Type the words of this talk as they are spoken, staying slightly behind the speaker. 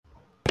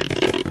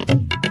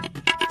नमस्ते,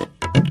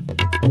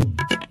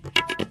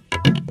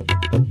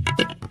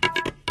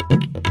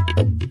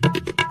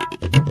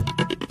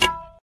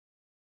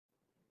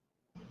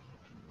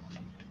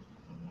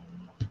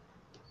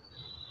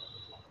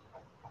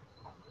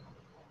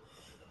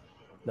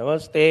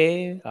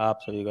 आप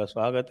सभी का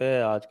स्वागत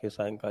है आज के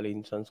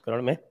सायंकालीन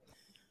संस्करण में।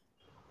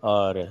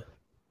 और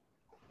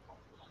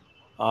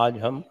आज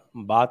हम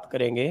बात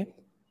करेंगे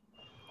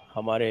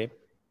हमारे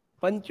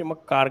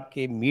पंचमक्कार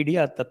के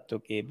मीडिया तत्व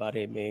के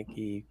बारे में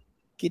कि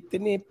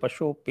कितने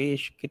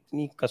पशोपेश,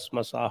 कितनी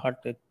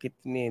कसमसाहट,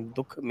 कितने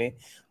दुख में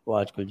वो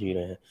आजकल जी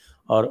रहे हैं।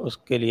 और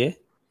उसके लिए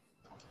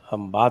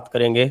हम बात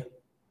करेंगे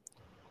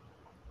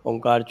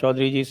ओंकार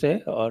चौधरी जी से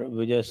और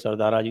विजय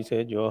सरदाना जी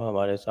से, जो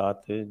हमारे साथ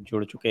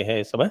जुड़ चुके हैं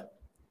इस समय।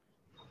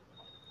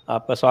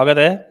 आपका स्वागत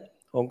है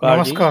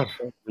ओंकार जी। नमस्कार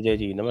विजय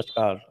जी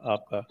नमस्कार,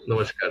 आपका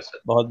नमस्कार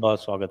सर। बहुत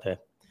बहुत स्वागत है।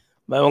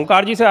 मैं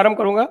ओंकार जी से आरंभ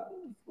करूंगा।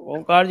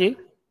 ओंकार जी,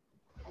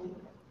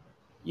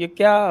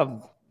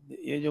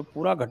 ये जो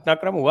पूरा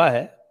घटनाक्रम हुआ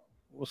है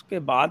उसके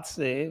बाद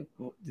से,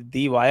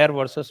 दी वायर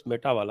वर्सेस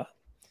मेटा वाला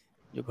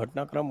जो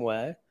घटनाक्रम हुआ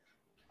है,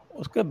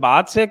 उसके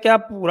बाद से क्या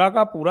पूरा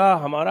का पूरा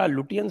हमारा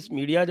लुटियंस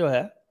मीडिया जो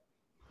है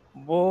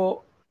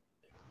वो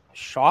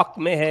शॉक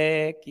में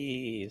है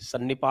कि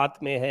सन्निपात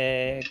में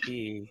है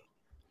कि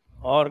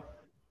और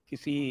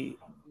किसी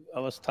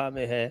अवस्था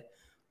में है?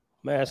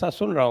 मैं ऐसा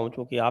सुन रहा हूँ,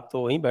 क्योंकि आप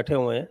तो वहीं बैठे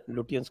हुए हैं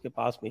लुटियंस के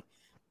पास में।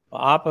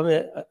 आप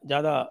हमें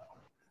ज़्यादा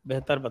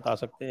बेहतर बता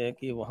सकते हैं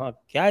कि वहाँ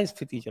क्या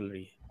स्थिति चल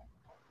रही है।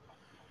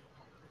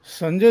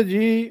 संजय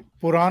जी,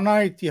 पुराना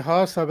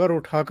इतिहास अगर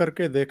उठा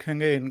करके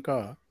देखेंगे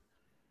इनका,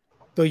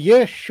 तो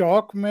ये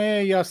शौक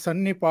में या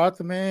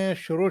सन्निपात में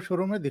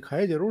शुरू में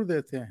दिखाई जरूर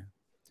देते हैं,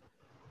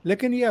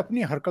 लेकिन ये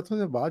अपनी हरकतों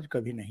से बाज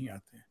कभी नहीं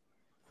आते।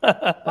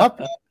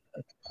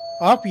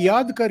 आप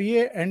याद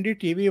करिए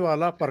एनडीटीवी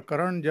वाला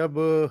प्रकरण, जब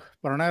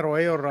प्रणय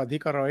रॉय और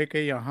राधिका रॉय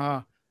के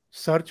यहाँ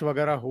सर्च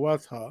वगैरह हुआ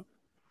था,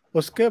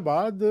 उसके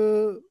बाद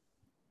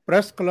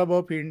प्रेस क्लब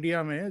ऑफ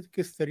इंडिया में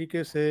किस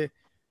तरीके से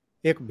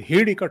एक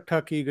भीड़ इकट्ठा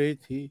की गई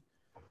थी,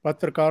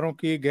 पत्रकारों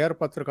की, गैर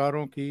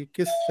पत्रकारों की,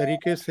 किस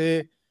तरीके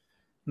से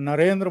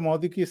नरेंद्र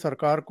मोदी की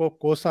सरकार को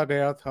कोसा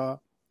गया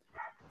था,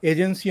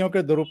 एजेंसियों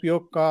के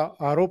दुरुपयोग का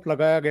आरोप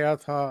लगाया गया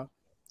था।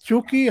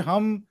 चूंकि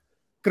हम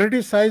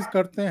क्रिटिसाइज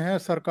करते हैं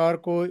सरकार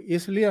को,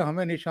 इसलिए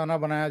हमें निशाना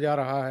बनाया जा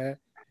रहा है,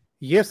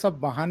 ये सब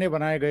बहाने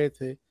बनाए गए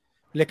थे।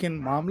 लेकिन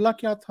मामला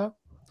क्या था?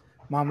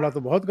 मामला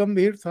तो बहुत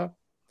गंभीर था।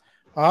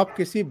 आप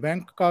किसी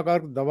बैंक का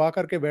अगर दबा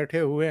करके बैठे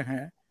हुए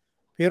हैं,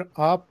 फिर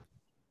आप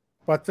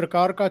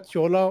पत्रकार का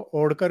चोला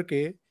ओढ़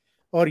करके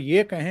और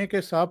ये कहें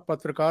कि साहब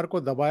पत्रकार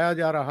को दबाया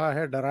जा रहा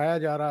है, डराया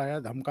जा रहा है,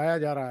 धमकाया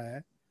जा रहा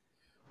है।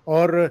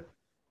 और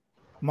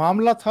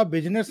मामला था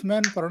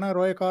बिजनेसमैन प्रणय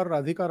रॉय का और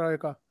राधिका रॉय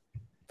का।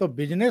 तो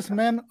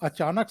बिजनेसमैन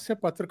अचानक से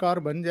पत्रकार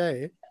बन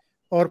जाए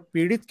और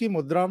पीड़ित की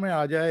मुद्रा में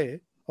आ जाए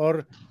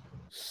और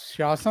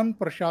शासन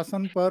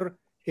प्रशासन पर,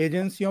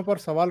 एजेंसियों पर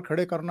सवाल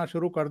खड़े करना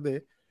शुरू कर दे,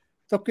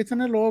 तो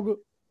कितने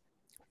लोग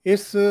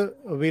इस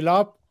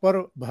विलाप पर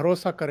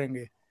भरोसा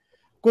करेंगे?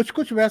 कुछ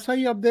कुछ वैसा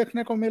ही अब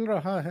देखने को मिल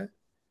रहा है।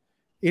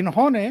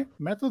 इन्होंने,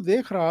 मैं तो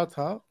देख रहा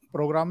था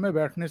प्रोग्राम में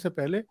बैठने से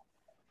पहले,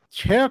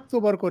 6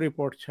 अक्टूबर को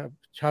रिपोर्ट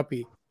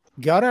छापी,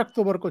 11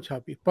 अक्टूबर को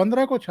छापी,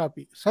 15 को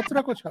छापी,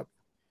 17 को छापी।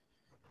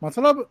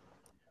 मतलब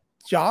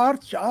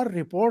 4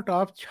 रिपोर्ट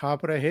आप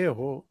छाप रहे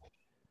हो।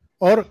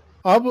 और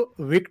अब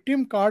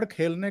विक्टिम कार्ड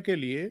खेलने के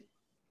लिए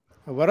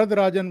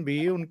वरदराजन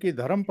भी, उनकी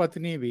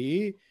धर्मपत्नी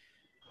भी,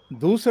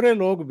 दूसरे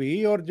लोग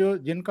भी, और जो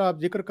जिनका आप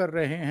जिक्र कर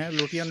रहे हैं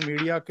लुटियन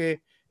मीडिया के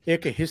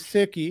एक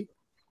हिस्से की,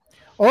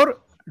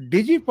 और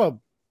डिजीपब,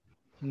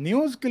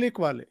 न्यूज क्लिक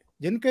वाले,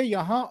 जिनके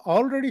यहाँ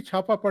ऑलरेडी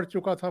छापा पड़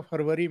चुका था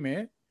फरवरी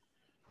में,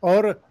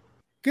 और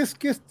किस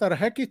किस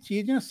तरह की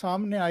चीजें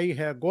सामने आई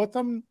है।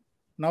 गौतम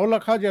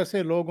नवलखा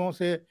जैसे लोगों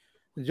से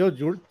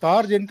जो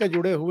तार जिनके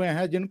जुड़े हुए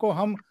हैं, जिनको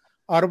हम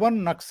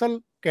अर्बन नक्सल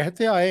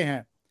कहते आए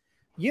हैं,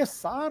 ये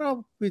सारा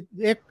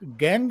एक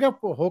गैंगअप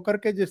होकर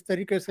के जिस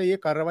तरीके से ये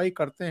कार्रवाई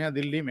करते हैं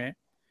दिल्ली में।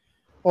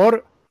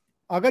 और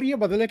अगर ये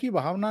बदले की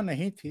भावना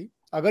नहीं थी,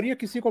 अगर ये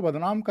किसी को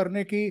बदनाम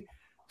करने की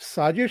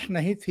साजिश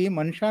नहीं थी,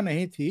 मंशा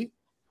नहीं थी,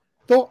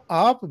 तो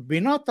आप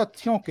बिना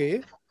तथ्यों के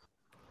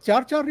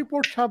 4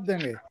 रिपोर्ट छाप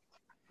देंगे।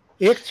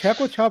 एक 6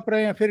 को छाप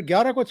रहे हैं, फिर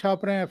 11 को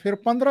छाप रहे हैं, फिर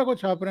 15 को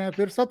छाप रहे हैं,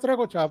 फिर 17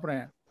 को छाप रहे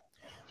हैं।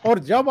 और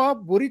जब आप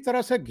बुरी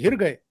तरह से घिर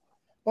गए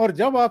और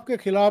जब आपके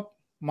खिलाफ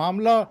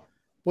मामला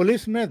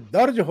पुलिस में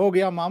दर्ज हो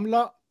गया,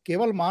 मामला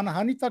केवल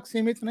मानहानि तक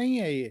सीमित नहीं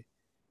है।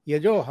 ये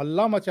जो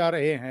हल्ला मचा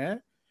रहे हैं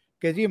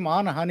कि जी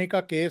मानहानि का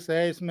केस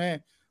है, इसमें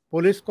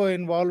पुलिस को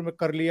इन्वॉल्व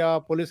कर लिया,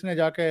 पुलिस ने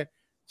जाके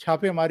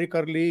छापेमारी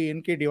कर ली,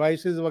 इनकी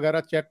डिवाइसेस वगैरह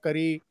चेक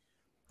करी,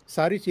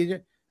 सारी चीजें,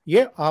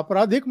 ये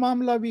आपराधिक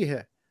मामला भी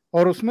है।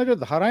 और उसमें जो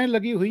धाराएं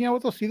लगी हुई हैं वो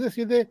तो सीधे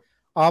सीधे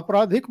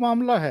आपराधिक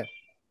मामला है।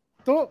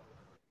 तो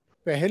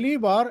पहली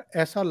बार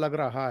ऐसा लग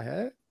रहा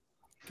है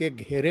कि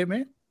घेरे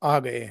में आ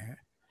गए हैं,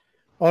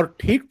 और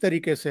ठीक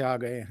तरीके से आ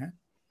गए हैं।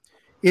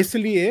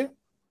 इसलिए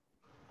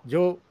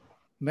जो,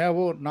 मैं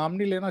वो नाम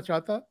नहीं लेना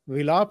चाहता,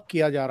 विलाप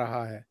किया जा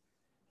रहा है,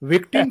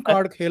 विक्टिम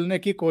कार्ड खेलने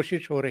की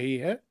कोशिश हो रही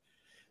है।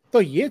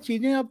 तो ये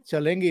चीजें अब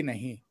चलेंगी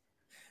नहीं।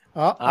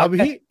 आप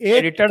अभी एक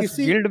एडिटर्स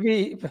किसी गिल्ड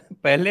भी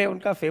पहले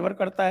उनका फेवर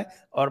करता है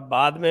और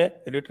बाद में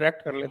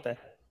रिट्रैक्ट कर लेता है।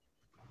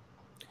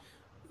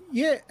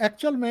 ये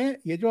एक्चुअल में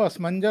ये जो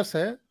असमंजस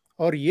है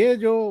और ये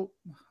जो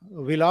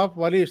विलाप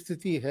वाली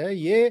स्थिति है,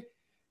 ये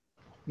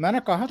मैंने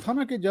कहा था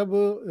ना कि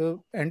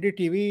जब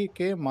एनडीटीवी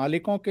के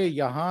मालिकों के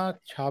यहाँ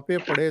छापे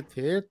पड़े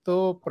थे तो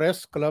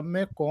प्रेस क्लब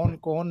में कौन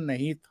कौन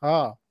नहीं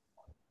था,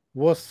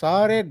 वो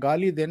सारे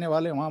गाली देने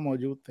वाले वहां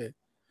मौजूद थे।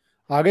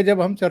 आगे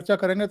जब हम चर्चा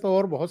करेंगे तो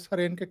और बहुत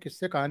सारे इनके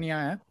किस्से कहानियां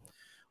हैं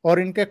और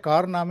इनके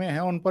कारनामे हैं,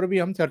 उन पर भी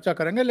हम चर्चा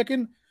करेंगे।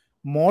 लेकिन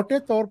मोटे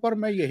तौर पर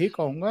मैं यही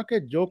कहूंगा कि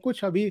जो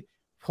कुछ अभी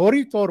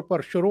फौरी तौर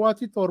पर,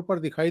 शुरुआती तौर पर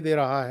दिखाई दे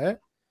रहा है,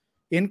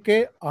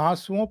 इनके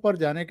आंसुओं पर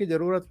जाने की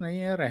जरूरत नहीं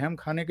है, रहम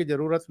खाने की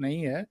जरूरत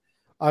नहीं है।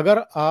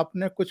 अगर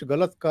आपने कुछ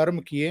गलत कर्म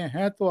किए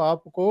हैं तो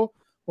आपको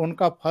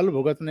उनका फल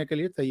भुगतने के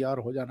लिए तैयार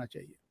हो जाना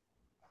चाहिए।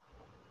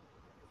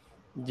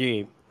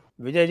 जी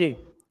Vijay ji,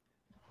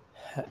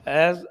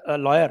 as a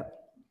lawyer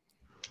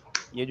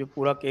ये जो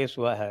पूरा केस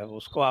हुआ है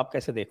उसको आप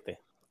कैसे देखते हैं?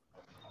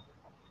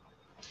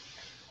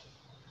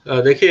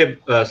 देखिए,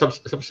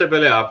 सबसे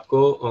पहले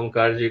आपको,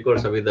 ओंकार जी को और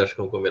सभी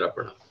दर्शकों को मेरा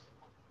प्रणाम।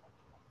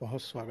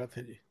 बहुत स्वागत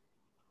है जी।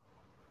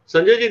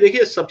 संजय जी,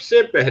 देखिए,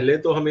 सबसे पहले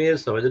तो हमें ये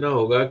समझना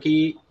होगा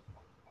कि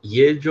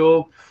ये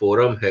जो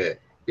फोरम है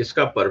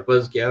इसका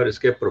पर्पस क्या है और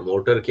इसके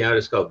प्रमोटर क्या है और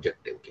इसका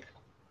ऑब्जेक्टिव क्या है।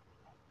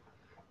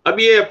 अब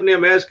ये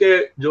मैं इसके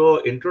जो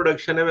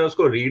इंट्रोडक्शन है मैं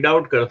उसको रीड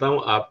आउट करता हूं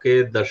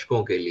आपके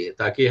दर्शकों के लिए,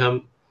 ताकि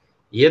हम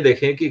ये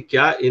देखें कि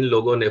क्या इन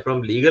लोगों ने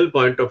from legal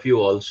point of view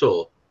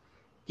also,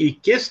 कि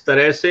किस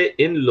तरह से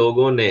इन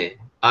लोगों ने,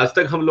 आज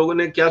तक हम लोगों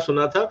ने क्या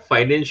सुना था,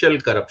 फाइनेंशियल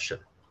करप्शन।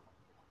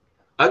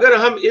 अगर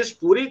हम इस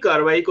पूरी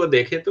कार्रवाई को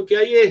देखें तो क्या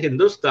ये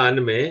हिंदुस्तान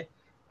में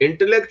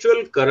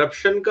इंटेलेक्चुअल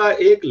करप्शन का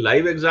एक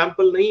लाइव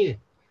एग्जाम्पल नहीं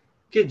है,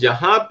 कि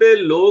जहां पे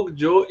लोग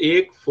जो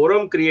एक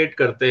फोरम क्रिएट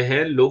करते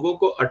हैं, लोगों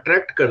को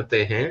अट्रैक्ट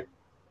करते हैं,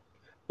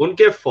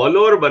 उनके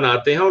फॉलोअर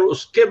बनाते हैं और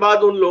उसके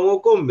बाद उन लोगों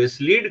को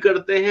मिसलीड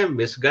करते हैं,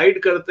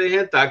 मिसगाइड करते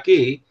हैं,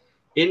 ताकि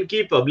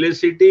इनकी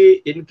पब्लिसिटी,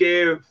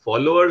 इनके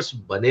फॉलोअर्स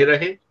बने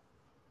रहें।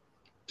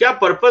 क्या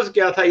पर्पस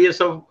क्या था ये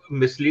सब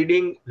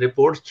मिसलीडिंग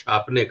रिपोर्ट्स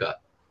छापने का?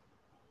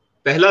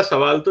 पहला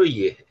सवाल तो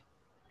ये है।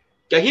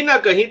 कहीं ना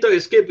कहीं तो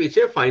इसके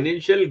पीछे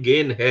फाइनेंशियल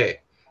गेन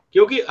है,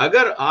 क्योंकि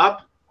अगर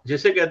आप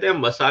जिसे कहते हैं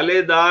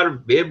मसालेदार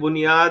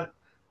बेबुनियाद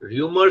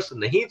र्यूमर्स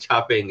नहीं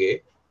छापेंगे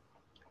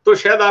तो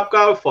शायद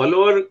आपका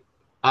फॉलोअर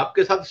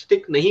आपके साथ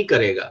स्टिक नहीं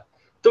करेगा।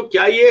 तो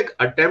क्या ये एक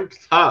अटेम्प्ट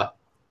था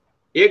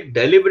एक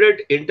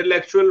डेलिबरेट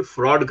इंटेलेक्चुअल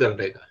फ्रॉड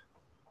करने का?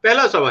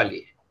 पहला सवाल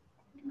ये।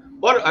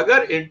 और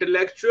अगर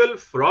इंटेलेक्चुअल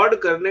फ्रॉड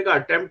करने का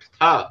अटेम्प्ट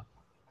था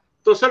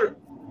तो सर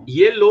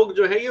ये लोग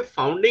जो है ये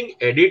फाउंडिंग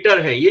एडिटर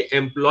हैं, ये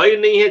एम्प्लॉय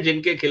नहीं है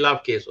जिनके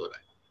खिलाफ केस हो रहा है।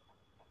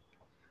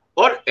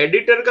 और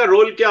एडिटर का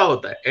रोल क्या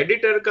होता है?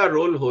 एडिटर का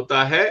रोल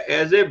होता है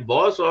as a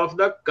boss of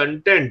the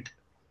content.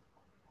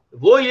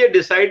 वो ये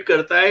डिसाइड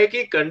करता है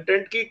कि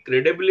कंटेंट की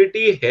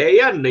क्रेडिबिलिटी है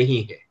या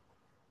नहीं है।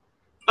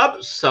 अब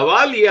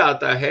सवाल ये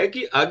आता है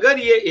कि अगर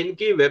ये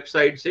इनकी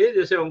वेबसाइट से,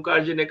 जैसे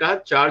ओंकार जी ने कहा,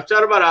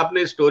 4-4 बार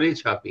आपने स्टोरी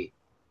छापी,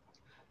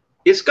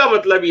 इसका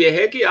मतलब यह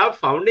है कि आप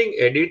फाउंडिंग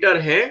एडिटर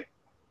हैं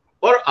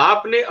और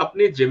आपने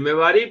अपनी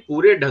जिम्मेवारी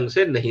पूरे ढंग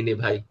से नहीं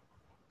निभाई।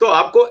 तो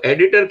आपको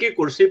एडिटर की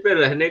कुर्सी पर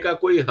रहने का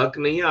कोई हक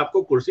नहीं है,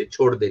 आपको कुर्सी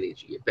छोड़ देनी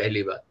चाहिए,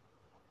 पहली बात।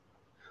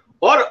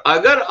 और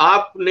अगर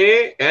आपने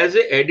एज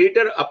ए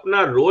एडिटर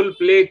अपना रोल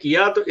प्ले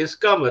किया तो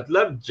इसका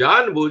मतलब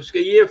जानबूझ के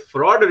ये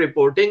फ्रॉड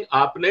रिपोर्टिंग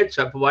आपने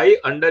छपवाई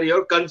अंडर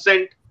योर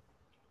कंसेंट,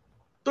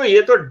 तो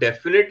ये तो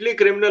डेफिनेटली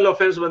क्रिमिनल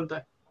ऑफेंस बनता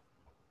है।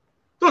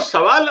 तो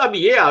सवाल अब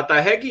ये आता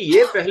है कि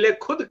ये पहले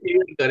खुद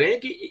क्लियर करें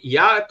कि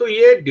या तो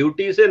ये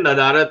ड्यूटी से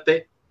नदारत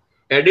थे,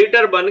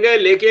 एडिटर बन गए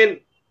लेकिन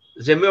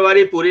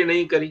जिम्मेवारी पूरी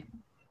नहीं करी,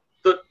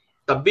 तो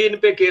तब भी इन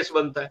पे केस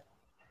बनता है,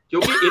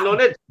 क्योंकि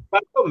इन्होंने जनता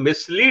को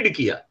मिसलीड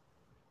किया।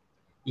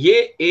 ये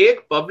एक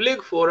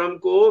पब्लिक फोरम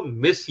को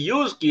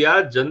मिसयूज किया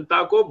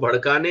जनता को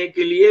भड़काने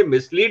के लिए,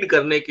 मिसलीड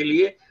करने के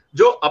लिए,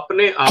 जो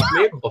अपने आप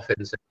में एक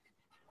ऑफेंस है।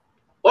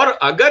 और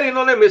अगर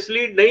इन्होंने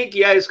मिसलीड नहीं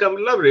किया, इसका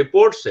मतलब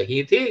रिपोर्ट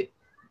सही थी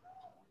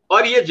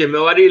और ये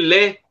जिम्मेवारी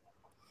लें,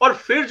 और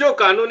फिर जो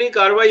कानूनी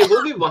कार्रवाई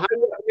होगी वहां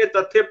ये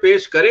तथ्य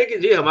पेश करें कि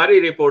जी हमारी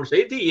रिपोर्ट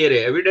सही थी, ये रहे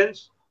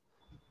एविडेंस।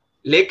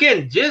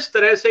 लेकिन जिस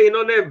तरह से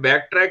इन्होंने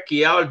बैक ट्रैक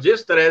किया और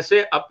जिस तरह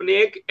से अपने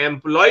एक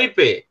एम्प्लॉय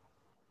पे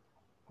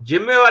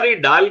जिम्मेवारी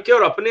डाल के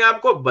और अपने आप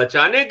को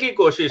बचाने की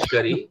कोशिश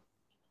करी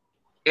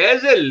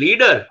एज ए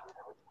लीडर,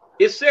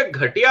 इससे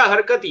घटिया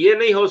हरकत ये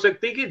नहीं हो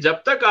सकती कि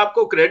जब तक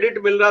आपको क्रेडिट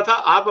मिल रहा था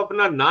आप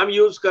अपना नाम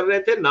यूज कर रहे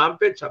थे, नाम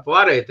पे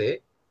छपवा रहे थे,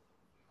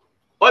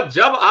 और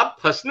जब आप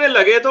फंसने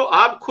लगे तो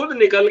आप खुद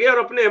निकल गए और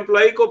अपने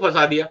एम्प्लॉय को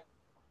फंसा दिया।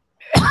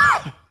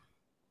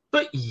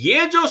 तो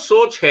ये जो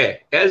सोच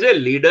है as a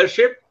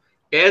leadership,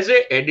 as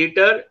a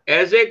editor,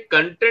 as a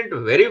content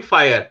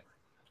verifier,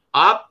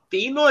 आप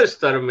तीनों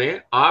स्तर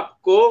में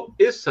आपको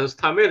इस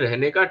संस्था में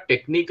रहने का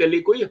टेक्निकली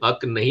कोई हक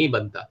नहीं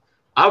बनता।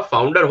 आप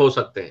फाउंडर हो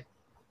सकते हैं,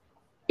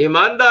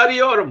 ईमानदारी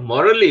और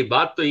मॉरली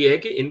बात तो यह है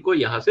कि इनको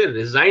यहां से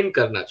रिजाइन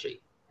करना चाहिए।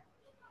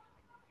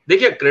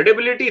 देखिए,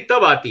 क्रेडिबिलिटी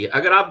तब आती है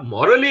अगर आप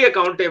मॉरली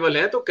अकाउंटेबल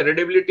हैं, तो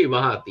क्रेडिबिलिटी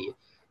वहां आती है।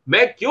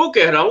 मैं क्यों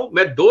कह रहा हूं,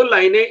 मैं 2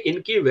 लाइनें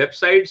इनकी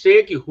वेबसाइट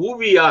से कि हु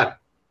वी आर,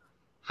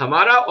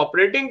 हमारा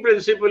ऑपरेटिंग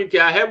प्रिंसिपल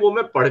क्या है, वो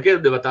मैं पढ़ के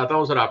बताता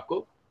हूं सर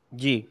आपको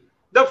जी।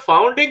 The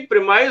founding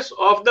premise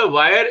of the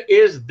Wire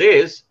is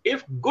this: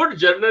 if good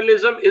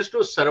journalism is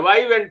to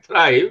survive and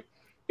thrive,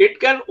 it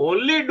can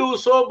only do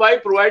so by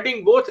providing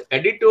both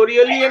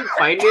editorially and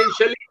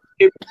financially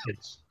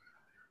independence.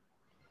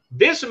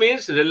 This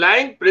means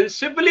relying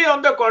principally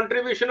on the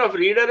contribution of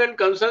reader and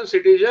concerned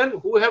citizen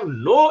who have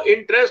no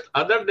interest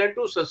other than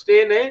to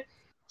sustain a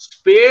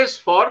space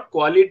for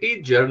quality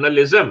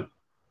journalism.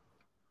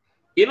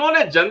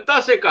 इन्होंने जनता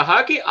से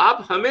कहा कि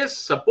आप हमें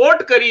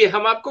support करिए,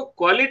 हम आपको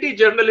quality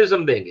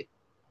journalism देंगे।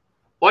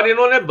 और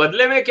इन्होंने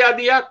बदले में क्या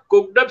दिया?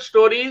 Cooked up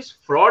stories,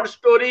 fraud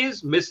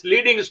stories,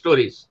 misleading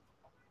stories.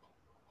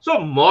 So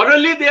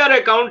morally they are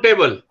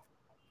accountable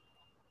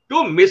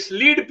to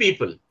mislead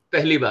people,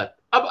 पहली बात।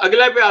 अब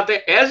अगला पे आते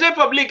हैं, as a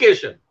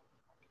publication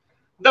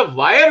the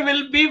Wire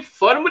will be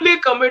firmly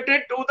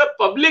committed to the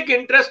public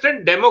interest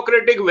and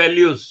democratic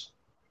values.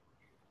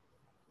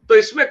 तो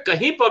इसमें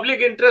कहीं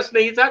पब्लिक इंटरेस्ट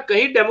नहीं था,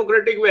 कहीं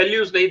डेमोक्रेटिक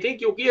वैल्यूज नहीं थी,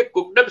 क्योंकि ये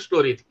कुक्ड अप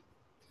स्टोरी थी।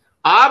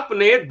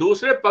 आपने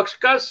दूसरे पक्ष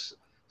का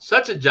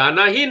सच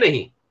जाना ही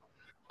नहीं।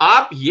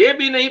 आप ये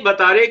भी नहीं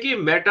बता रहे कि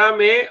मेटा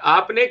में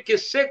आपने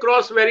किससे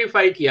क्रॉस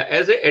वेरीफाई किया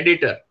एज ए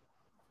एडिटर,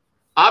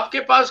 आपके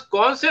पास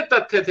कौन से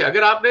तथ्य थे।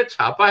 अगर आपने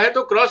छापा है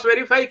तो क्रॉस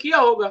वेरीफाई किया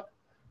होगा,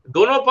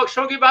 दोनों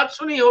पक्षों की बात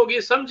सुनी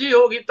होगी, समझी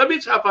होगी, तभी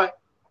छापा है।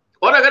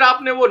 और अगर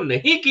आपने वो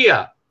नहीं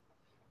किया,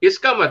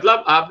 इसका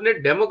मतलब आपने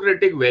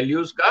डेमोक्रेटिक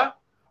वैल्यूज का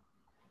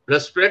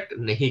रेस्पेक्ट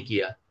नहीं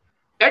किया।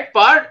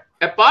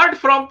 Apart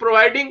from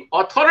providing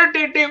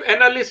authoritative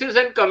analysis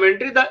and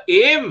commentary, the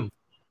aim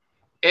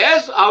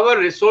as our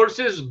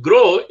resources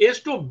grow is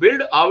to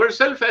build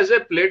ourselves as a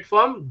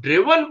platform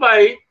driven by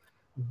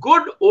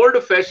good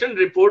old-fashioned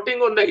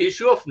reporting on the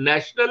issue of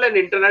national and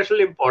international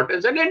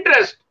importance and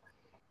interest.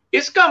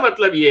 इसका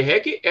मतलब यह है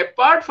कि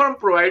apart from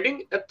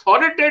providing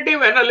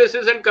authoritative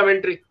analysis and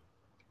commentary,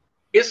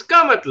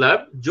 इसका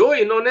मतलब जो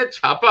इन्होंने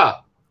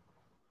छापा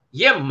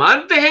ये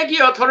मानते हैं कि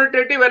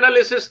अथॉरिटेटिव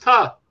एनालिसिस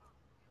था,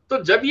 तो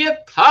जब ये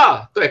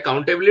था तो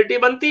अकाउंटेबिलिटी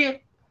बनती है।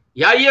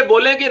 या ये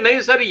बोले कि नहीं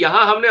सर,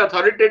 यहां हमने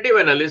अथॉरिटेटिव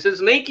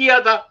एनालिसिस नहीं किया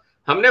था,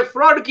 हमने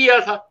फ्रॉड किया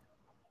था।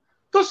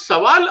 तो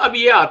सवाल अब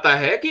ये आता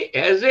है कि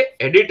एज ए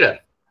एडिटर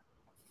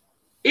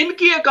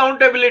इनकी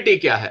अकाउंटेबिलिटी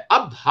क्या है?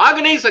 आप भाग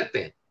नहीं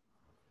सकते,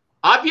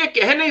 आप ये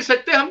कह नहीं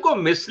सकते हमको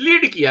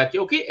मिसलीड किया,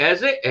 क्योंकि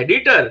एज ए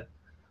एडिटर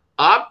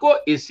आपको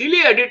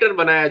इसीलिए एडिटर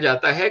बनाया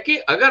जाता है कि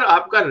अगर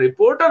आपका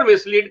रिपोर्टर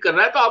मिसलीड कर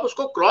रहा है तो आप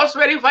उसको क्रॉस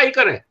वेरीफाई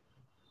करें।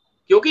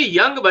 क्योंकि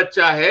यंग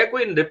बच्चा है,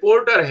 कोई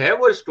रिपोर्टर है,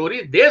 वो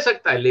स्टोरी दे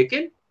सकता है,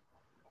 लेकिन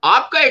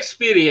आपका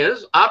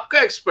एक्सपीरियंस,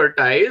 आपका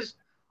एक्सपर्टाइज,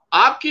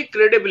 आपकी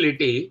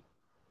क्रेडिबिलिटी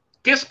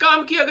किस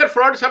काम की अगर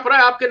फ्रॉड छप रहा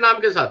है आपके नाम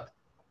के साथ?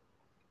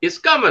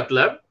 इसका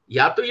मतलब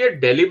या तो ये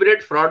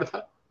डेलिबरेट फ्रॉड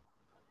था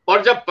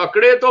और जब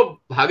पकड़े तो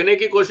भागने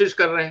की कोशिश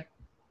कर रहे हैं,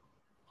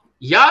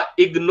 या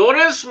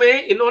इग्नोरेंस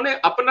में इन्होंने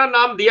अपना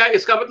नाम दिया।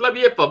 इसका मतलब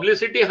ये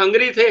पब्लिसिटी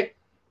हंगरी थे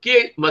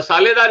कि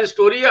मसालेदार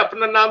स्टोरी है,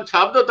 अपना नाम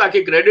छाप दो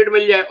ताकि क्रेडिट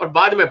मिल जाए, और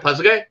बाद में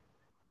फंस गए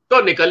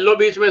तो निकल लो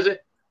बीच में से।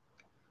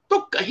 तो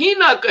कहीं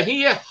ना कहीं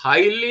ये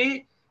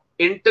हाईली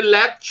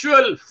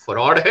इंटेलेक्चुअल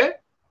फ्रॉड है,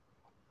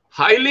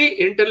 हाईली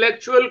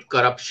इंटेलेक्चुअल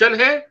करप्शन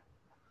है,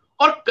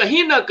 और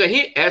कहीं ना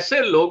कहीं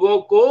ऐसे लोगों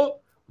को,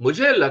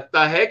 मुझे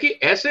लगता है कि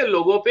ऐसे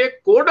लोगों पे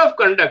कोड ऑफ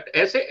कंडक्ट,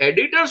 ऐसे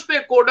एडिटर्स पे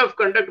कोड ऑफ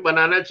कंडक्ट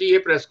बनाना चाहिए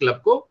प्रेस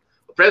क्लब को,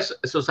 प्रेस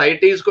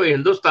सोसाइटीज को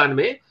हिंदुस्तान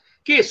में,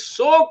 कि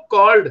सो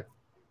कॉल्ड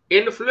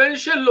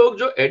इन्फ्लुएंशियल लोग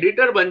जो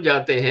एडिटर बन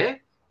जाते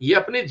हैं ये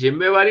अपनी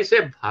जिम्मेवारी से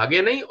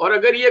भागे नहीं, और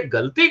अगर ये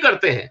गलती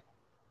करते हैं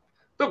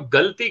तो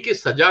गलती की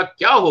सजा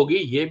क्या होगी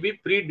ये भी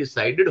प्री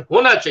डिसाइडेड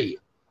होना चाहिए।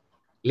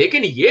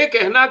 लेकिन ये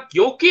कहना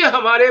क्योंकि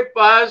हमारे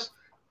पास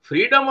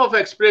फ्रीडम ऑफ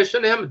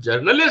एक्सप्रेशन है, हम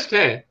जर्नलिस्ट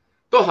हैं,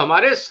 तो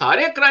हमारे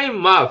सारे क्राइम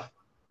माफ,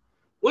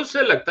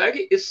 उससे लगता है कि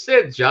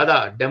इससे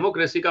ज्यादा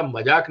डेमोक्रेसी का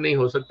मजाक नहीं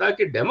हो सकता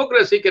कि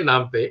डेमोक्रेसी के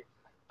नाम पे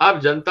आप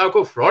जनता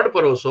को फ्रॉड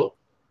परोसो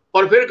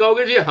और फिर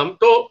कहोगे जी हम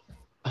तो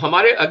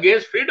हमारे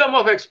अगेंस्ट फ्रीडम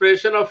ऑफ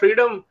एक्सप्रेशन और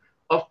फ्रीडम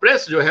ऑफ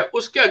प्रेस जो है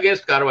उसके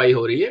अगेंस्ट कार्रवाई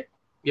हो रही है।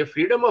 ये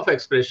फ्रीडम ऑफ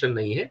एक्सप्रेशन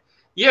नहीं है,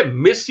 ये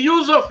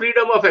misuse of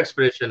freedom of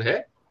expression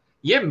है,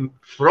 ये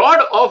fraud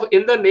of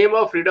in the name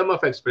of freedom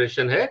of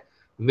expression है।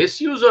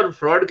 मिसयूज और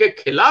फ्रॉड के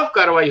खिलाफ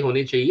कार्रवाई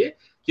होनी चाहिए,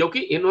 क्योंकि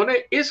इन्होंने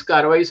इस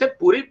कार्रवाई से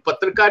पूरी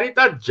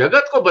पत्रकारिता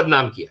जगत को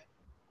बदनाम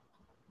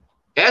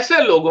किया।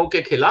 ऐसे लोगों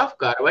के खिलाफ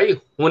कार्रवाई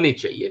होनी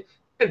चाहिए।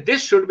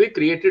 This should be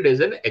created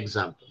as an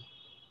example.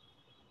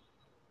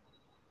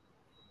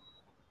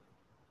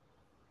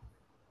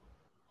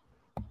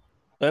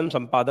 स्वयं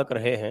संपादक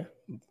रहे हैं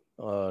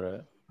और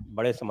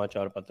बड़े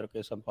समाचार पत्र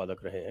के संपादक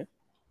रहे हैं,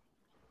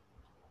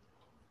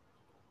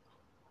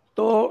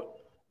 तो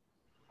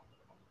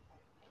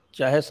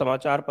चाहे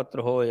समाचार पत्र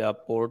हो या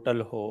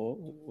पोर्टल हो,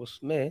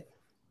 उसमें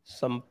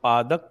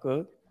संपादक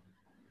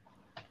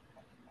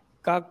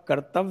का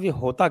कर्तव्य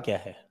होता क्या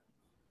है?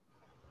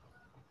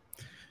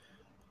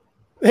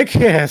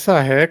 देखिए, ऐसा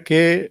है कि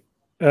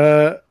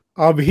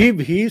अभी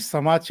भी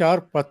समाचार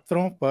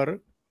पत्रों पर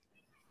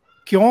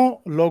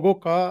क्यों लोगों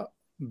का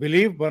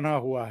बिलीव बना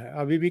हुआ है,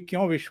 अभी भी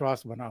क्यों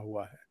विश्वास बना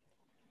हुआ है?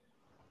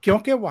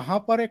 क्योंकि वहां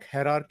पर एक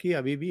हायरार्की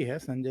अभी भी है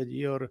संजय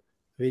जी और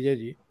विजय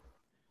जी।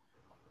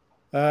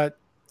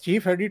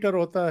 चीफ एडिटर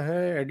होता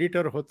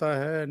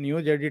है,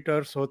 न्यूज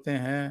एडिटर्स होते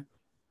हैं,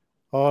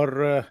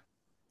 और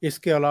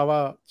इसके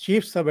अलावा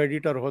चीफ सब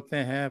एडिटर होते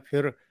हैं,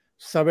 फिर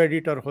सब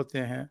एडिटर होते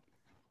हैं,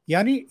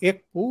 यानी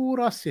एक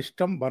पूरा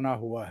सिस्टम बना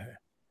हुआ है।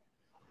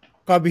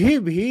 कभी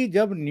भी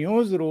जब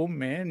न्यूज रूम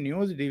में,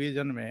 न्यूज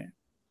डिवीजन में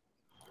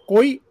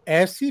कोई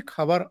ऐसी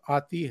खबर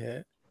आती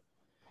है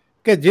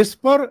कि जिस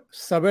पर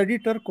सब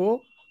एडिटर को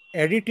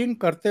एडिटिंग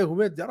करते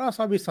हुए जरा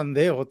सा भी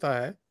संदेह होता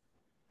है,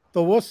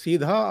 तो वो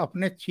सीधा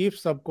अपने चीफ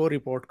सब को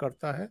रिपोर्ट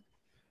करता है।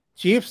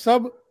 चीफ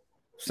सब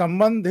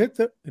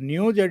संबंधित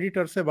न्यूज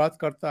एडिटर से बात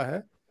करता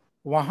है।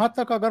 वहां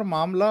तक अगर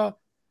मामला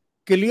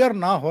क्लियर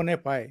ना होने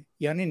पाए,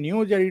 यानी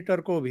न्यूज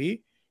एडिटर को भी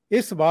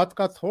इस बात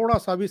का थोड़ा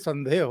सा भी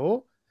संदेह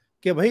हो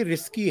कि भाई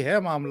रिस्की है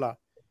मामला,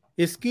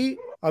 इसकी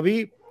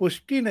अभी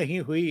पुष्टि नहीं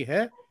हुई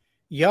है,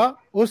 या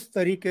उस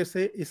तरीके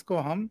से इसको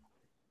हम,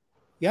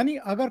 यानी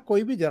अगर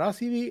कोई भी जरा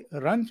सी भी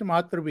रंच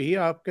मात्र भी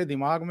आपके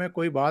दिमाग में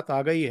कोई बात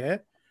आ गई है,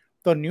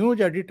 तो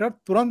न्यूज एडिटर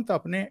तुरंत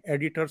अपने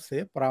एडिटर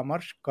से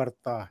परामर्श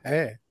करता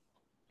है।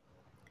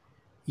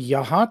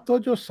 यहां तो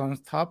जो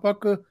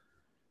संस्थापक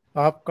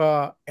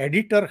आपका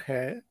एडिटर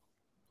है,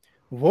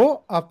 वो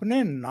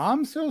अपने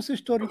नाम से उस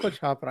स्टोरी को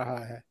छाप रहा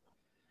है।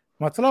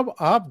 मतलब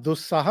आप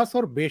दुस्साहस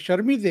और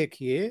बेशर्मी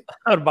देखिए।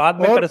 और बाद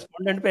में और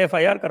करेस्पॉन्डेंट पे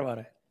एफआईआर करवा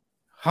रहे हैं।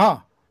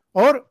 हाँ,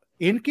 और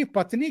इनकी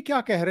पत्नी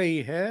क्या कह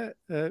रही है,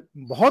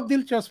 बहुत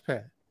दिलचस्प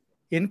है।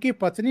 इनकी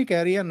पत्नी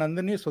कह रही है,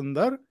 नंदिनी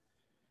सुंदर,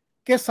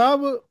 के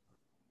साहब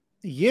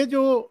ये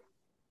जो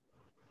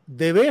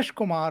देवेश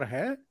कुमार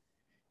है,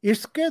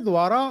 इसके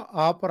द्वारा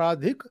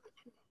आपराधिक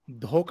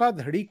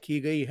धोखाधड़ी की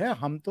गई है,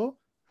 हम तो,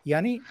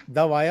 यानी द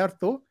वायर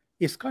तो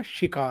इसका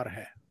शिकार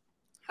है।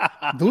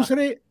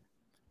 दूसरे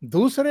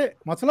दूसरे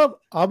मतलब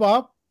अब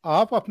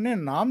आप अपने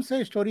नाम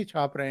से स्टोरी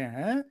छाप रहे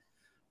हैं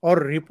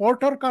और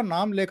रिपोर्टर का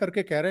नाम लेकर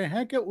के कह रहे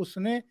हैं कि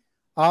उसने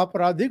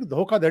आपराधिक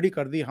धोखाधड़ी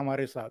कर दी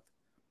हमारे साथ।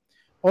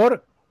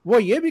 और वो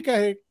ये भी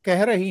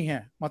कह रही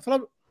हैं,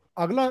 मतलब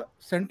अगला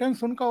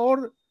सेंटेंस उनका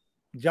और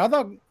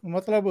ज्यादा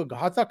मतलब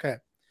घातक है।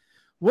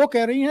 वो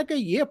कह रही हैं कि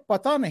ये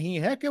पता नहीं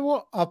है कि वो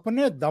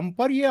अपने दम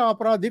पर ये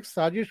आपराधिक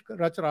साजिश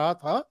रच रहा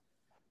था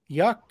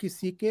या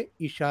किसी के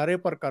इशारे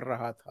पर कर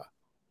रहा था।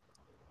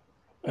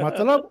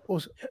 मतलब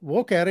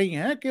वो कह रही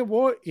हैं कि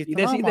वो सीधे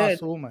इतना सीधे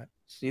मासूम है।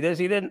 सीधे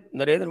सीधे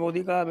नरेंद्र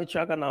मोदी का, अमित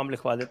शाह का नाम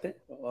लिखवा देते,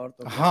 और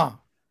तो क्या।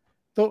 हाँ,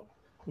 तो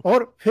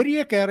और फिर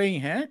ये कह रही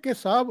हैं कि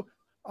साहब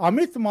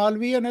अमित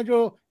मालवीय ने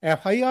जो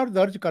एफआईआर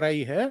दर्ज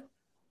कराई है,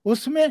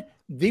 उसमें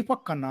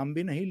दीपक का नाम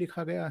भी नहीं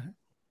लिखा गया है।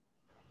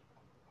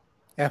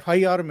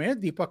 एफआईआर में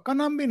दीपक का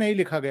नाम भी नहीं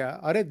लिखा गया।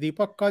 अरे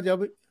दीपक का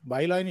जब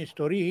बाईलाइन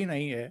स्टोरी ही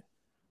नहीं है,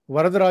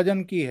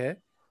 वरदराजन की है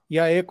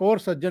या एक और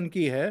सज्जन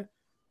की है,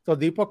 तो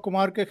दीपक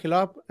कुमार के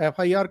खिलाफ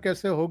एफआईआर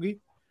कैसे होगी?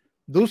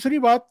 दूसरी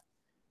बात,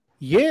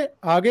 ये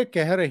आगे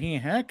कह रही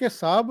हैं कि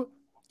साहब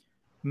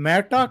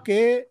मेटा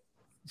के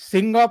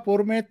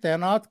सिंगापुर में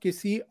तैनात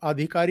किसी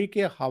अधिकारी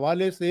के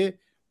हवाले से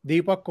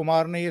दीपक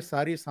कुमार ने ये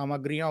सारी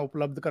सामग्रियां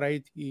उपलब्ध कराई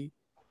थी,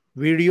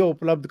 वीडियो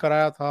उपलब्ध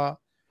कराया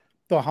था।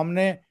 तो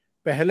हमने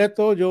पहले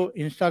तो जो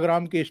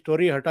इंस्टाग्राम की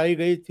स्टोरी हटाई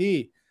गई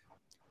थी,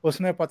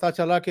 उसमें पता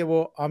चला कि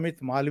वो अमित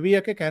मालवीय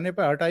के कहने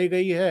पर हटाई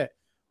गई है,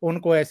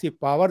 उनको ऐसी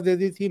पावर दे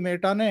दी थी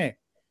मेटा ने,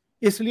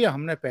 इसलिए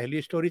हमने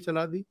पहली स्टोरी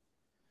चला दी।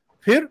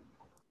 फिर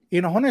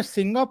इन्होंने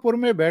सिंगापुर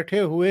में बैठे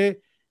हुए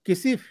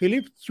किसी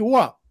फिलिप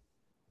चुआ,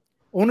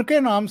 उनके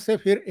नाम से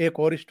फिर एक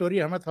और स्टोरी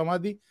हमें थमा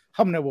दी,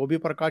 हमने वो भी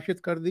प्रकाशित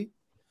कर दी।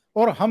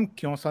 और हम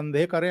क्यों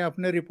संदेह करें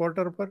अपने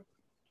रिपोर्टर पर?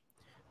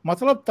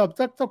 मतलब तब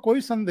तक तो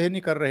कोई संदेह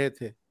नहीं कर रहे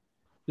थे,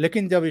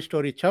 लेकिन जब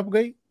स्टोरी छप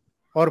गई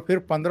और फिर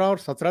 15 और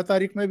 17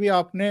 तारीख में भी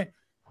आपने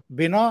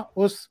बिना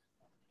उस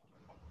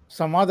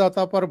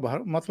संवाददाता पर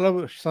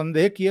मतलब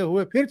संदेह किए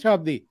हुए फिर छाप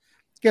दी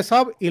कि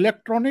साहब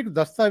इलेक्ट्रॉनिक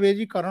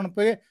दस्तावेजीकरण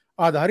पे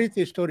आधारित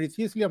स्टोरी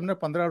थी, इसलिए हमने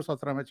 15 और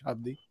 17 में छाप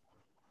दी।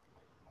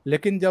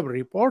 लेकिन जब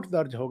रिपोर्ट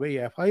दर्ज हो गई,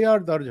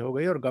 एफआईआर दर्ज हो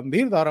गई और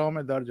गंभीर धाराओं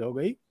में दर्ज हो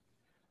गई,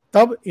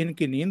 तब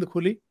इनकी नींद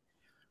खुली।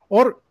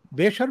 और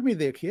बेशर्मी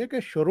देखिए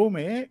कि शुरू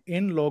में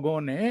इन लोगों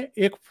ने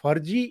एक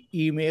फर्जी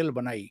ईमेल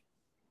बनाई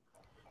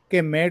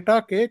कि मेटा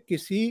के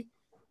किसी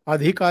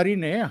अधिकारी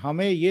ने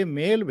हमें ये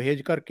मेल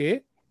भेज करके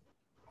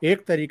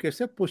एक तरीके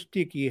से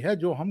पुष्टि की है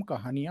जो हम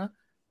कहानियां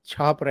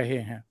छाप रहे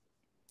हैं।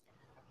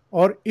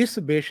 और इस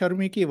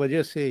बेशर्मी की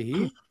वजह से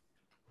ही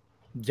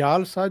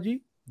जालसाजी,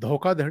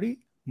 धोखाधड़ी,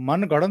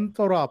 मनगढ़ंत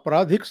और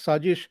आपराधिक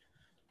साजिश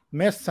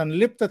में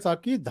संलिप्तता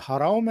की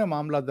धाराओं में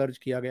मामला दर्ज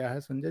किया गया है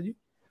संजय जी।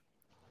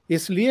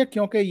 इसलिए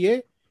क्योंकि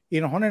ये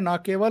इन्होंने ना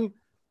केवल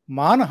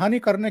मानहानि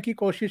करने की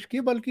कोशिश की,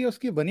 बल्कि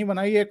उसकी बनी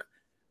बनाई एक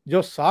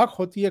जो साख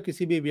होती है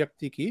किसी भी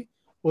व्यक्ति की,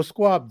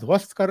 उसको आप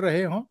ध्वस्त कर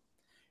रहे हो।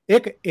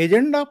 एक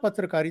एजेंडा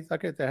पत्रकारिता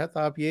के तहत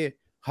आप ये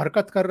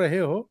हरकत कर रहे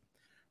हो।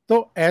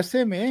 तो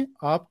ऐसे में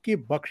आपकी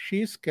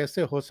बख्शीश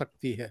कैसे हो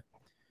सकती है?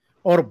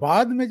 और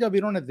बाद में जब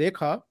इन्होंने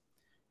देखा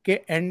कि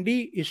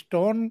एंडी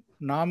स्टोन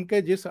नाम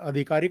के जिस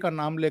अधिकारी का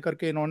नाम लेकर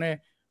के इन्होंने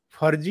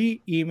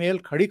फर्जी ईमेल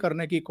खड़ी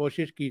करने की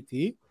कोशिश की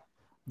थी,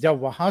 जब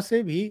वहां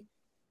से भी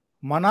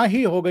मना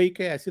ही हो गई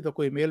कि ऐसी तो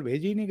कोई मेल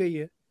भेजी नहीं गई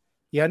है,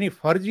 यानी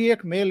फर्जी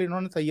एक मेल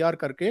इन्होंने तैयार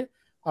करके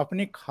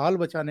अपनी खाल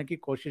बचाने की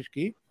कोशिश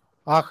की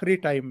आखिरी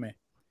टाइम में।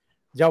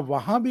 जब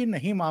वहां भी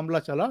नहीं मामला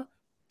चला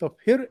तो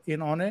फिर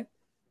इन्होंने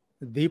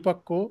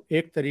दीपक को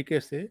एक तरीके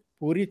से,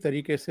 पूरी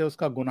तरीके से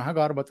उसका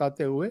गुनाहगार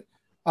बताते हुए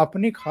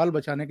अपनी खाल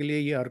बचाने के लिए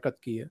ये हरकत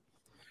की है।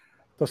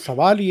 तो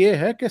सवाल ये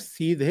है कि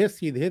सीधे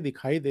सीधे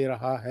दिखाई दे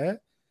रहा है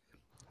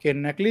कि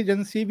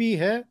नेग्लिजेंसी भी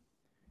है,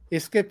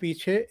 इसके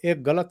पीछे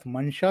एक गलत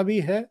मंशा भी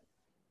है।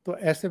 तो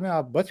ऐसे में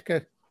आप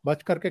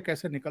बच करके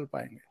कैसे निकल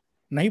पाएंगे?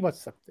 नहीं बच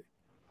सकते।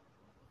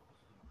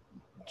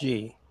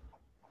 जी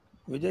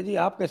विजय जी,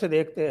 आप कैसे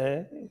देखते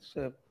हैं इस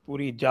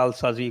पूरी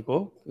जालसाजी को?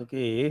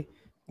 क्योंकि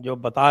जो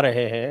बता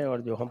रहे हैं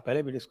और जो हम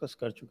पहले भी डिस्कस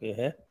कर चुके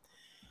हैं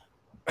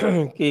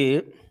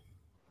कि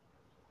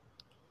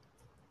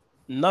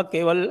न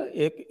केवल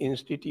एक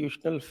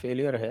इंस्टीट्यूशनल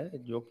फेलियर है,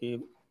 जो कि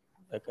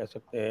कह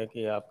सकते हैं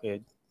कि आपके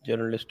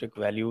जर्नलिस्टिक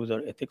वैल्यूज़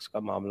और एथिक्स का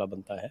मामला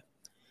बनता है,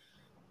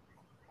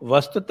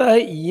 वस्तुतः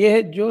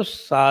ये जो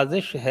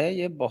साजिश है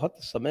ये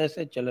बहुत समय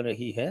से चल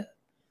रही है।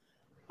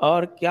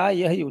 और क्या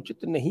यह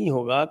उचित नहीं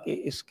होगा कि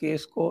इस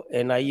केस को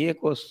एनआईए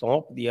को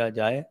सौंप दिया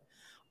जाए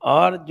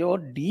और जो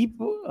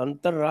डीप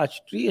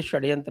अंतर्राष्ट्रीय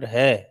षड्यंत्र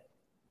है,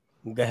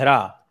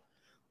 गहरा,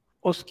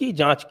 उसकी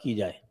जांच की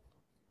जाए?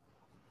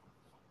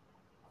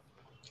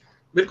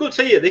 बिल्कुल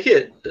सही है।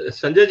 देखिए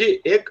संजय जी,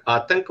 एक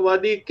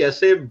आतंकवादी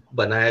कैसे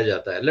बनाया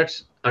जाता है,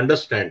 लेट्स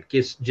अंडरस्टैंड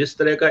कि जिस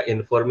तरह का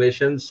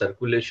इंफॉर्मेशन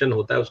सर्कुलेशन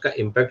होता है उसका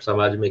इम्पैक्ट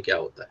समाज में क्या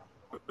होता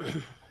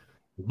है।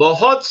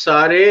 बहुत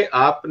सारे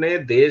आपने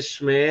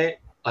देश में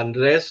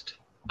अनरेस्ट,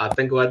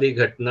 आतंकवादी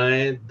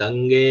घटनाएं,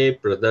 दंगे,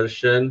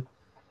 प्रदर्शन,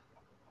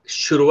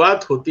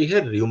 शुरुआत होती है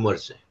र्यूमर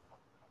से,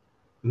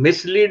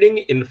 मिसलीडिंग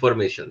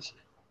इंफॉर्मेशन से।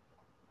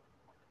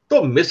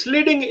 तो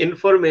मिसलीडिंग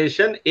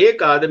इंफॉर्मेशन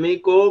एक आदमी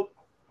को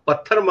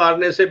पत्थर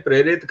मारने से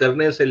प्रेरित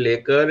करने से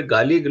लेकर,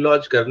 गाली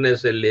गलौज करने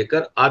से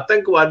लेकर,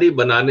 आतंकवादी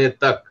बनाने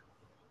तक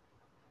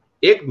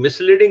एक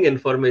मिसलीडिंग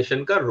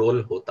इंफॉर्मेशन का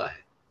रोल होता है।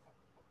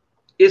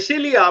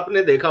 इसीलिए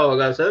आपने देखा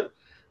होगा सर,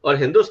 और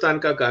हिंदुस्तान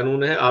का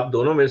कानून है, आप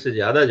दोनों में से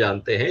ज्यादा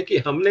जानते हैं कि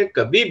हमने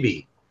कभी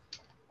भी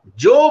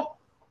जो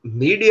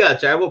मीडिया,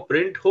 चाहे वो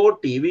प्रिंट हो,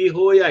 टीवी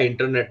हो या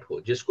इंटरनेट हो,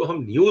 जिसको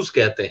हम न्यूज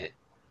कहते हैं,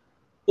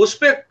 उस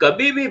पे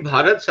कभी भी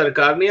भारत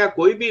सरकार ने या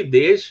कोई भी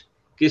देश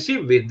किसी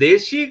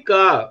विदेशी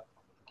का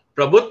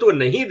प्रभुत्व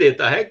नहीं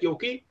देता है,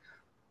 क्योंकि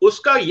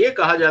उसका यह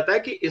कहा जाता है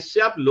कि इससे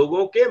आप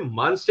लोगों के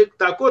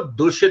मानसिकता को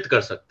दूषित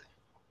कर सकते हैं।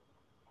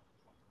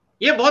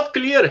 यह बहुत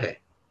क्लियर है,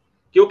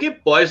 क्योंकि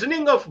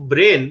पॉइजनिंग ऑफ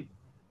ब्रेन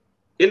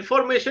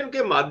इंफॉर्मेशन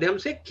के माध्यम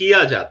से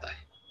किया जाता है।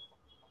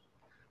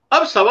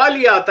 अब सवाल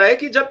यह आता है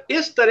कि जब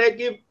इस तरह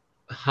की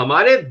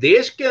हमारे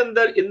देश के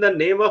अंदर इन द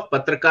नेम ऑफ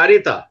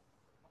पत्रकारिता,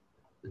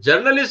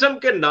 जर्नलिज्म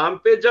के नाम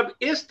पे जब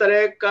इस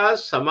तरह का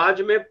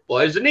समाज में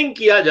पॉइजनिंग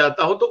किया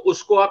जाता हो, तो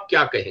उसको आप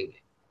क्या कहेंगे?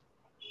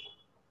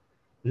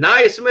 ना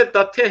इसमें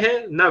तथ्य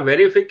है, ना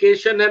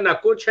वेरिफिकेशन है, ना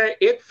कुछ है।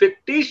 एक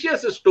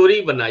फिक्टिशियस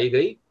स्टोरी बनाई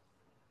गई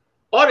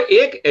और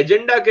एक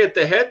एजेंडा के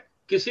तहत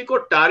किसी को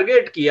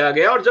टारगेट किया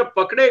गया, और जब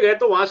पकड़े गए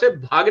तो वहां से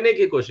भागने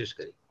की कोशिश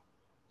करी।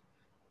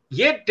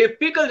 ये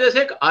टिपिकल,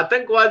 जैसे एक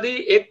आतंकवादी,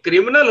 एक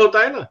क्रिमिनल होता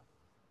है ना,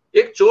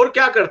 एक चोर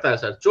क्या करता है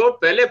सर? चोर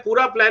पहले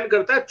पूरा प्लान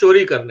करता है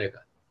चोरी करने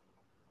का,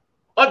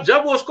 और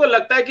जब उसको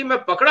लगता है कि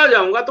मैं पकड़ा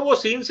जाऊंगा तो वो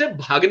सीन से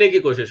भागने की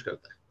कोशिश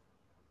करता है।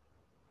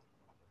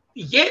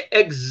 ये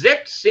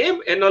एग्जैक्ट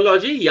सेम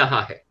एनालॉजी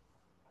यहां है।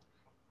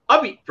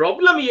 अब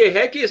प्रॉब्लम यह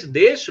है कि इस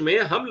देश में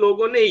हम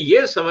लोगों ने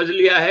यह समझ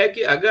लिया है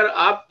कि अगर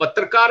आप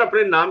पत्रकार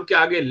अपने नाम के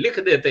आगे लिख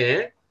देते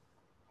हैं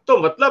तो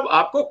मतलब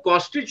आपको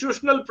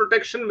कॉन्स्टिट्यूशनल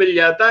प्रोटेक्शन मिल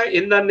जाता है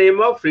in the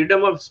name of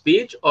freedom of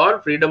speech और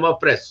फ्रीडम ऑफ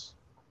प्रेस।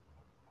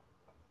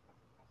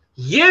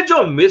 ये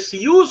जो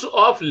मिसयूज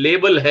ऑफ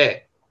लेबल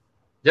है,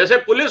 जैसे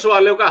पुलिस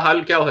वालों का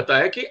हाल क्या होता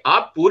है कि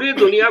आप पूरी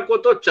दुनिया को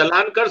तो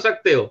चालान कर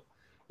सकते हो,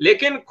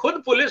 लेकिन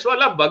खुद पुलिस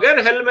वाला बगैर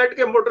हेलमेट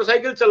के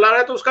मोटरसाइकिल चला रहा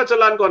है तो उसका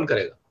चालान कौन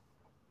करेगा?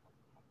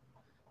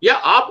 या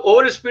आप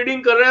ओवर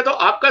स्पीडिंग कर रहे हैं तो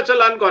आपका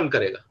चालान कौन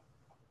करेगा?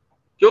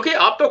 क्योंकि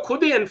आप तो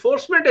खुद ही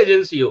एनफोर्समेंट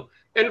एजेंसी हो।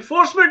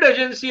 एनफोर्समेंट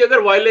एजेंसी अगर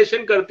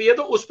वायलेशन करती है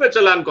तो उस पर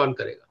चालान कौन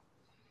करेगा?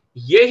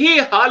 यही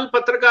हाल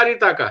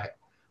पत्रकारिता का है।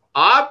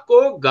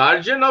 आपको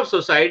गार्जियन ऑफ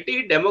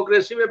सोसाइटी,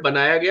 डेमोक्रेसी में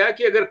बनाया गया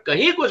कि अगर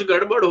कहीं कुछ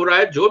गड़बड़ हो रहा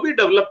है, जो भी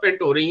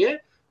डेवलपमेंट हो रही है,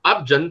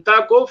 आप जनता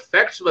को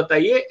फैक्ट्स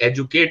बताइए,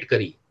 एजुकेट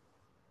करिए।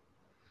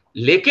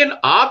 लेकिन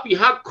आप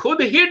यहां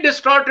खुद ही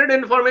डिस्टॉर्टेड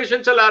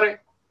इंफॉर्मेशन चला रहे हैं।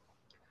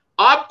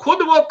 आप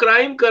खुद वो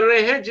क्राइम कर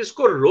रहे हैं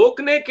जिसको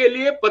रोकने के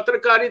लिए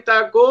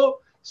पत्रकारिता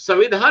को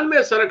संविधान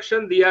में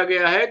संरक्षण दिया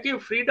गया है कि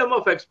freedom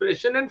of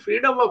expression and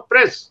freedom of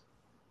press.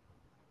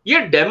 ये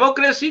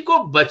डेमोक्रेसी को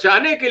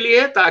बचाने के लिए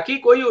है, ताकि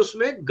कोई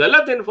उसमें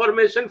गलत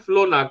इंफॉर्मेशन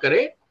फ्लो ना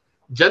करे,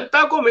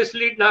 जनता को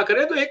मिसलीड ना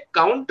करे। तो एक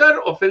काउंटर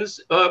ऑफेंस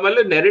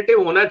मतलब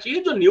नैरेटिव होना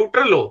चाहिए जो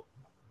न्यूट्रल हो,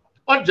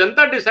 और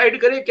जनता डिसाइड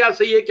करे क्या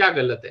सही है क्या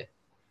गलत है।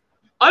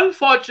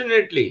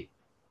 अनफॉर्चुनेटली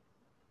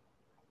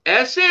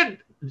ऐसे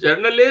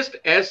जर्नलिस्ट,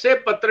 ऐसे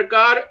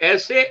पत्रकार,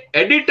 ऐसे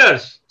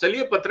एडिटर्स,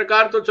 चलिए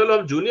पत्रकार तो चलो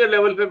हम जूनियर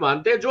लेवल पे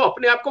मानते हैं, जो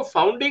अपने आप को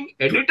फाउंडिंग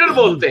एडिटर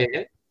बोलते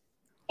हैं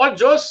और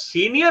जो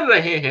सीनियर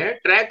रहे हैं,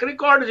 ट्रैक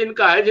रिकॉर्ड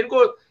जिनका है,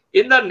 जिनको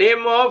इन the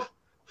name of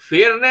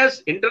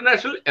fairness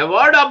international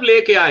award आप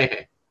लेके आए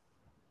हैं,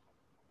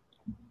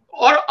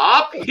 और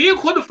आप ही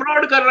खुद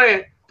फ्रॉड कर रहे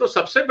हैं, तो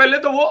सबसे पहले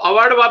तो वो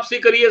अवार्ड वापसी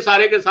करिए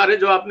सारे के सारे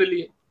जो आपने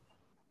लिए,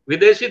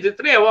 विदेशी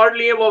जितने अवार्ड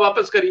लिए वो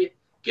वापस करिए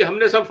कि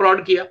हमने सब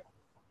फ्रॉड किया।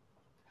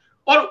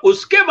 और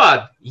उसके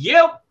बाद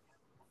ये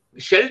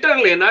शेल्टर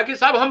लेना कि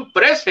साहब हम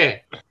प्रेस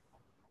हैं।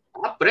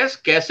 आप प्रेस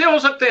कैसे हो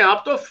सकते हैं?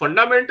 आप तो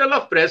फंडामेंटल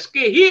ऑफ प्रेस के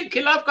ही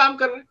खिलाफ काम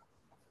कर रहे हैं।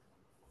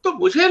 तो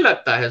मुझे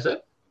लगता है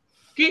सर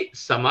कि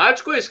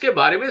समाज को इसके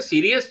बारे में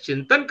सीरियस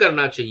चिंतन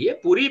करना चाहिए,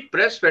 पूरी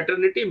प्रेस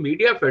फेटर्निटी,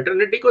 मीडिया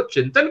फेटर्निटी को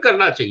चिंतन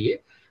करना चाहिए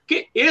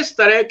कि इस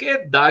तरह के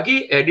दागी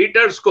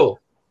एडिटर्स को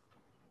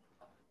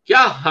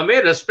क्या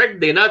हमें रिस्पेक्ट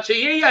देना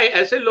चाहिए या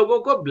ऐसे लोगों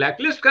को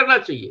ब्लैकलिस्ट करना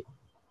चाहिए।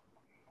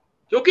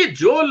 क्योंकि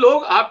जो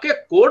लोग आपके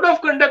कोड ऑफ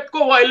कंडक्ट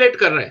को वायलेट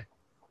कर रहे हैं,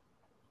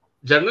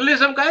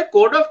 जर्नलिज्म का एक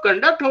कोड ऑफ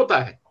कंडक्ट होता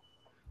है,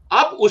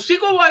 आप उसी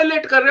को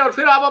वायलेट कर रहे हैं और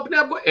फिर आप अपने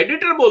आप को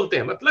एडिटर बोलते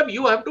हैं। मतलब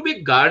you have to be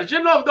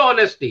guardian of the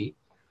honesty.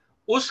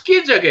 उसकी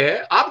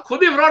जगह आप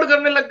खुद ही फ्रॉड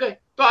करने लग गए।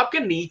 तो आपके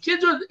नीचे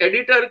जो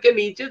एडिटर के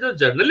नीचे जो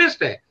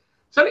जर्नलिस्ट है,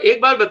 सर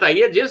एक बात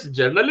बताइए, जिस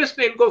जर्नलिस्ट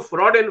ने इनको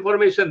फ्रॉड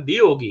इंफॉर्मेशन दी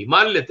होगी,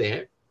 मान लेते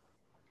हैं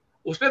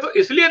उसने तो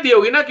इसलिए दी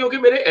होगी ना क्योंकि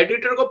मेरे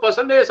एडिटर को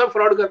पसंद है ये सब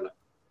फ्रॉड करना,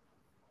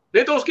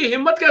 नहीं तो उसकी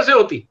हिम्मत कैसे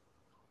होती।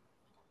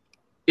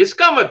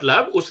 इसका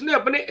मतलब उसने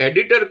अपने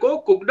एडिटर को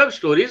कुकड अप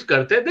स्टोरीज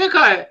करते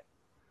देखा है,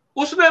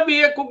 उसने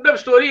भी एक कुकड अप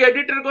स्टोरी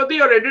एडिटर को दी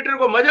और एडिटर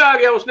को मजा आ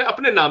गया, उसने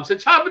अपने नाम से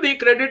छाप दी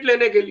क्रेडिट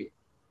लेने के लिए।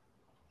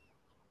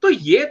 तो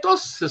ये तो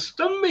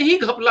सिस्टम में ही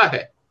घपला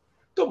है।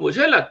 तो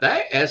मुझे लगता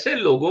है ऐसे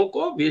लोगों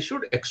को we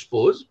should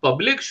expose,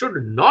 public should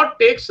not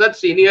take such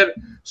senior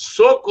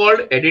so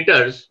called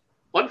editors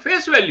on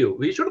face value,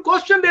 we should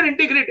question their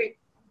integrity.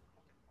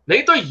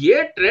 नहीं तो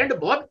ये ट्रेंड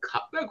बहुत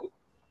घातक,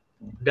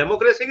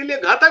 डेमोक्रेसी के लिए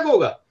घातक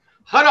होगा।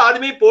 हर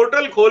आदमी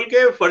पोर्टल खोल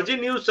के फर्जी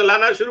न्यूज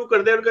चलाना शुरू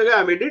कर दे और कहेगा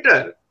आई एम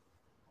एडिटर,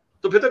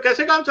 तो फिर तो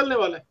कैसे काम चलने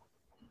वाला है।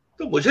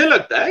 तो मुझे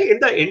लगता है in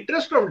the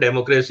interest of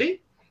democracy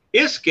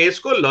इस केस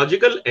को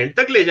लॉजिकल एंड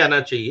तक ले जाना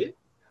चाहिए,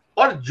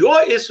 और जो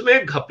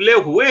इसमें घपले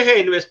हुए हैं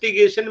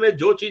इन्वेस्टिगेशन में,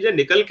 जो चीजें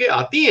निकल के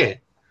आती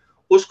हैं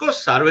उसको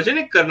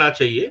सार्वजनिक करना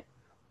चाहिए।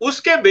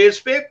 उसके बेस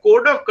पे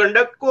कोड ऑफ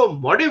कंडक्ट को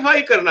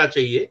मॉडिफाई करना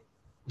चाहिए।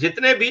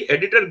 जितने भी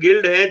एडिटर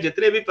गिल्ड हैं,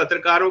 जितने भी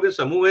पत्रकारों के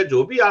समूह हैं,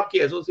 जो भी आपकी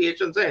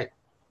एसोसिएशंस हैं,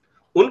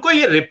 उनको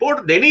ये रिपोर्ट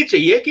देनी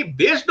चाहिए कि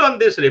बेस्ड ऑन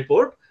दिस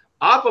रिपोर्ट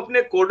आप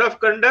अपने code of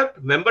conduct,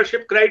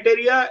 membership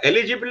criteria,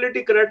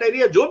 eligibility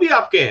criteria जो भी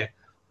आपके हैं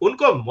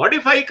उनको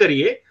मॉडिफाई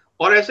करिए,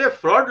 और ऐसे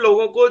फ्रॉड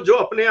लोगों को जो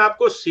अपने आप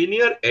को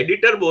सीनियर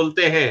एडिटर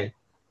बोलते हैं,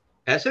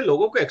 ऐसे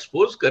लोगों को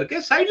एक्सपोज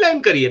करके साइडलाइन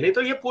करिए। नहीं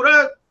तो ये पूरा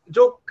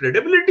जो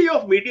क्रेडिबिलिटी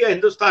ऑफ मीडिया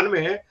हिंदुस्तान में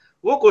है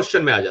वो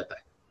क्वेश्चन में आ जाता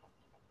है।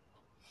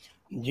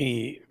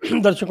 जी,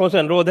 दर्शकों से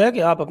अनुरोध है कि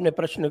आप अपने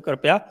प्रश्न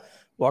कृपया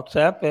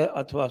व्हाट्सएप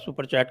अथवा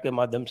सुपर चैट के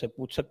माध्यम से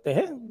पूछ सकते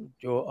हैं,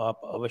 जो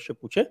आप अवश्य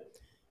पूछें।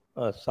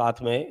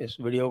 साथ में इस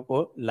वीडियो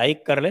को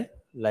लाइक कर लें,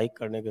 लाइक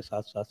करने के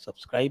साथ साथ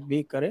सब्सक्राइब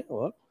भी करें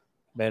और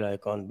बेल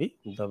आइकॉन भी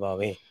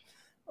दबावें,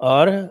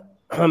 और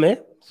हमें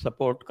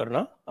सपोर्ट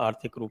करना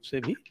आर्थिक रूप से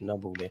भी न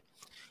भूलें।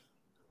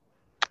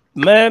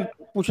 मैं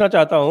पूछना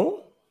चाहता हूं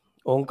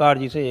ओंकार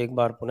जी से एक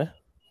बार पुनः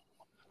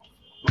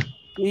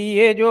कि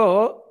ये जो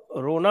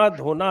रोना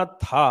धोना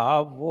था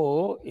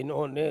वो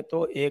इन्होंने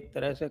तो एक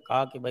तरह से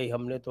कहा कि भाई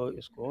हमने तो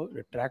इसको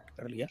रिट्रैक्ट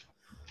कर लिया,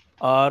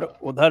 और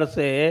उधर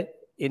से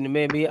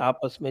इनमें भी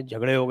आपस में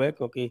झगड़े हो गए,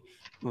 क्योंकि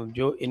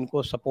जो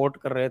इनको सपोर्ट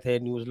कर रहे थे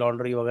न्यूज़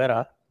लॉन्ड्री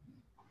वगैरह,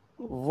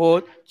 वो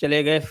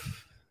चले गए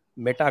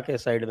मेटा के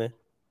साइड में,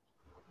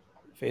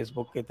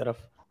 फेसबुक की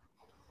तरफ,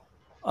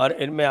 और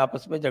इनमें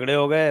आपस में झगड़े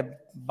हो गए।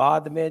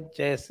 बाद में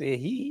जैसे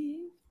ही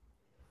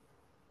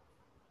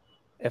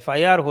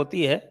एफआईआर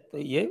होती है तो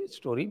ये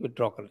स्टोरी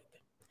विड्रॉ कर लेते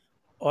हैं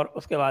और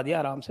उसके बाद ये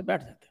आराम से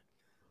बैठ जाते हैं।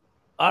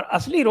 और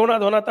असली रोना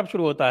धोना तब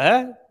शुरू होता है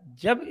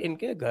जब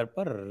इनके घर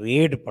पर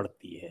रेड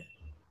पड़ती है।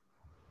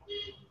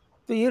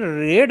 तो ये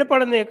रेड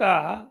पड़ने का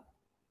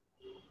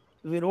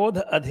विरोध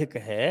अधिक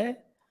है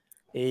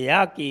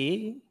या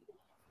कि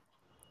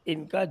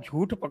इनका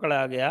झूठ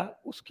पकड़ा गया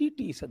उसकी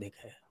टीस अधिक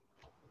है?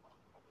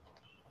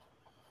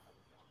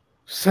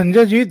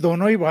 संजय जी,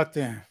 दोनों ही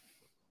बातें हैं।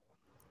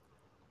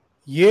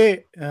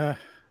 ये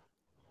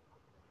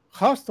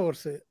खास तौर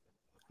से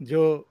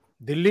जो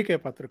दिल्ली के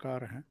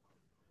पत्रकार हैं,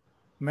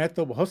 मैं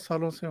तो बहुत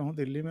सालों से हूँ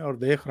दिल्ली में और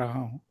देख रहा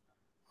हूँ,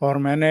 और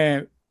मैंने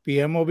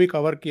पीएमओ भी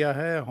कवर किया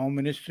है, होम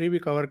मिनिस्ट्री भी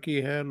कवर की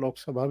है,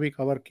 लोकसभा भी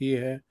कवर की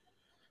है,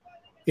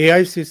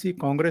 एआईसीसी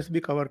कांग्रेस भी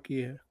कवर की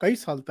है, कई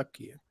साल तक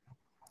की है।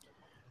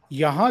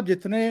 यहाँ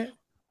जितने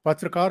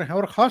पत्रकार हैं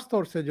और ख़ास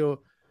तौर से जो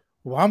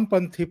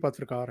वामपंथी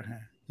पत्रकार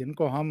हैं,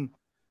 जिनको हम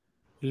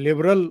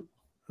लिबरल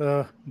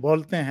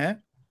बोलते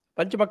हैं,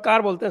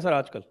 पंचमक्कार बोलते हैं सर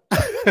आजकल।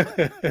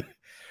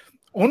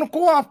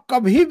 उनको आप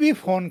कभी भी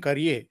फोन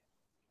करिए,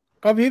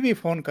 कभी भी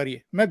फोन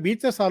करिए। मैं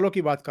बीते सालों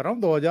की बात कर रहा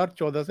हूं,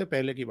 2014 से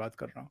पहले की बात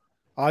कर रहा हूं,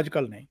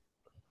 आजकल नहीं।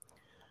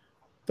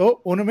 तो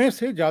उनमें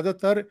से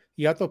ज्यादातर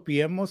या तो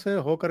पीएमओ से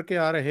होकर के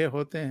आ रहे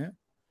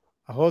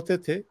होते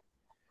थे,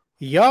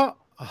 या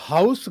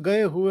हाउस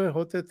गए हुए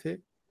होते थे,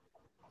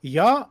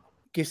 या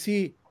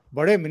किसी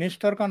बड़े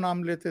मिनिस्टर का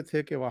नाम लेते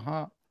थे कि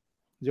वहां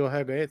जो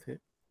है गए थे।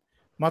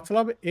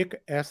 मतलब एक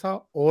ऐसा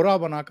ओरा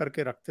बना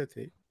करके रखते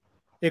थे,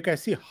 एक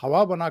ऐसी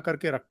हवा बना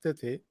करके रखते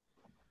थे।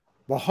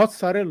 बहुत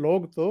सारे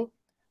लोग तो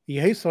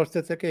यही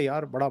सोचते थे कि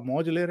यार बड़ा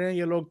मौज ले रहे हैं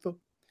ये लोग तो।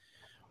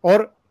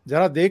 और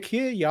जरा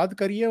देखिए, याद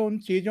करिए उन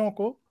चीजों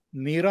को,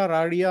 नीरा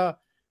राडिया,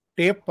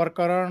 टेप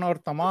प्रकरण और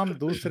तमाम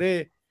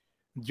दूसरे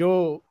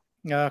जो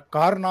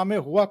कारनामे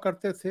हुआ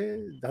करते थे,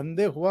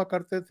 धंधे हुआ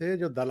करते थे,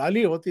 जो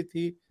दलाली होती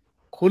थी,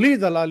 खुली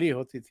दलाली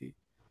होती थी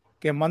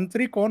कि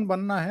मंत्री कौन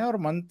बनना है और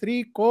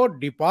मंत्री को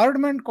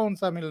डिपार्टमेंट कौन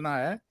सा मिलना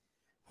है,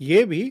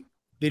 ये भी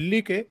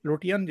दिल्ली के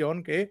लुटियन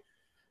जोन के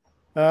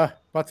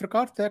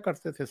पत्रकार तय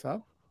करते थे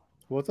साहब।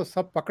 वो तो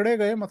सब पकड़े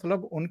गए,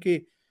 मतलब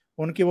उनकी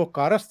उनकी वो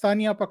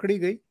कारस्तानियां पकड़ी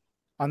गई,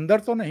 अंदर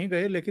तो नहीं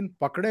गए लेकिन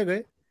पकड़े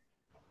गए,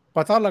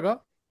 पता लगा,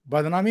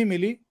 बदनामी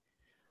मिली।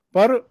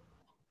 पर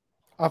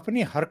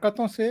अपनी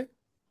हरकतों से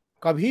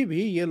कभी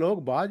भी ये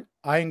लोग बाज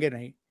आएंगे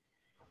नहीं।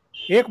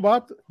 एक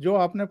बात जो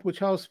आपने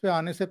पूछा, उस पे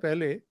आने से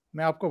पहले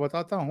मैं आपको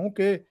बताता हूं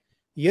कि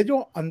ये जो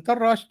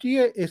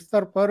अंतरराष्ट्रीय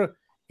स्तर पर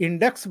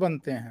इंडेक्स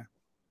बनते हैं,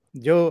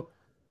 जो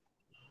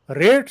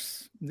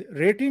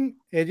रेटिंग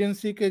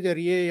एजेंसी के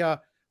जरिए, या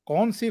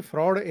कौन सी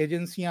फ्रॉड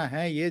एजेंसियां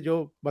हैं ये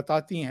जो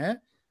बताती हैं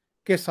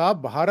कि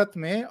साहब भारत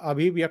में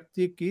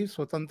अभिव्यक्ति की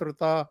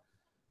स्वतंत्रता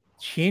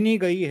छीनी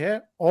गई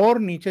है और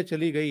नीचे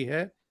चली गई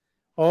है,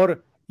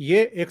 और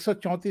ये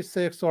 134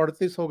 से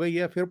 138 हो गई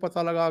है, फिर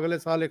पता लगा अगले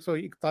साल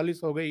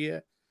 141 हो गई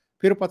है,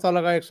 फिर पता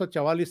लगा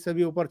 144 से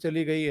भी ऊपर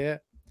चली गई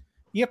है।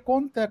 ये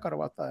कौन तय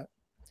करवाता है?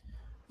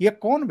 ये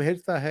कौन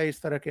भेजता है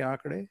इस तरह के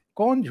आंकड़े?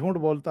 कौन झूठ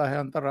बोलता है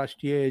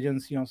अंतरराष्ट्रीय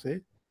एजेंसियों से?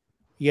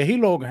 यही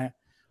लोग हैं।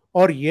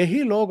 और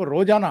यही लोग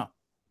रोजाना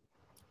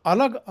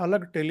अलग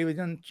अलग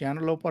टेलीविजन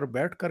चैनलों पर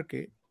बैठ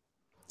करके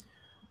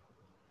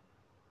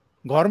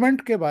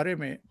गवर्नमेंट के बारे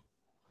में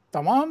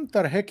तमाम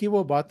तरह की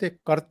वो बातें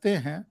करते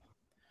हैं,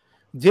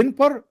 जिन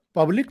पर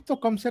पब्लिक तो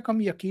कम से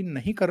कम यकीन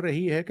नहीं कर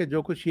रही है कि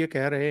जो कुछ ये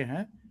कह रहे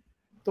हैं।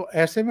 तो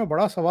ऐसे में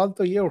बड़ा सवाल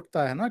तो ये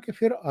उठता है ना कि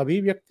फिर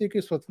अभिव्यक्ति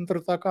की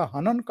स्वतंत्रता का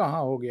हनन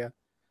कहाँ हो गया,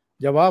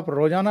 जब आप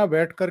रोजाना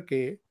बैठ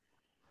करके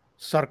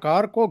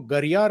सरकार को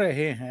गरिया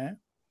रहे हैं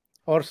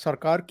और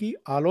सरकार की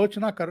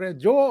आलोचना कर रहे हैं,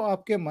 जो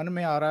आपके मन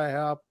में आ रहा है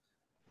आप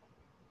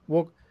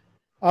वो।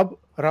 अब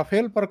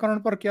राफेल प्रकरण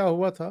पर क्या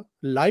हुआ था,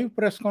 लाइव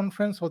प्रेस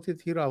कॉन्फ्रेंस होती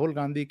थी राहुल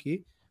गांधी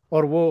की,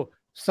 और वो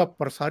सब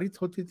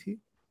प्रसारित होती थी।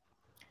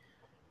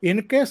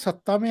 इनके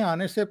सत्ता में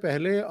आने से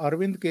पहले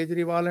अरविंद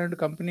केजरीवाल एंड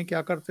कंपनी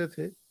क्या करते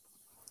थे,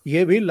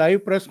 ये भी लाइव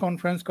प्रेस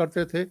कॉन्फ्रेंस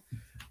करते थे।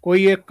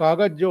 कोई एक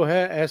कागज जो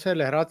है ऐसे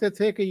लहराते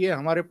थे कि ये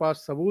हमारे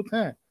पास सबूत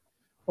हैं,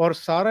 और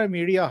सारा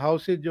मीडिया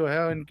हाउसेज जो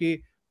है इनकी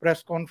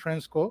प्रेस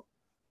कॉन्फ्रेंस को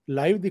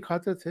लाइव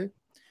दिखाते थे।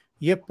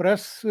 ये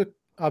प्रेस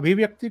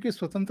अभिव्यक्ति की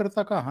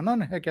स्वतंत्रता का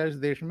हनन है क्या इस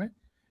देश में?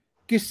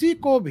 किसी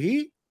को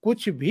भी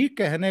कुछ भी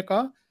कहने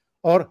का,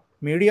 और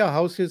मीडिया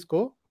हाउसेस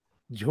को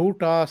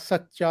झूठा,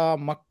 सच्चा,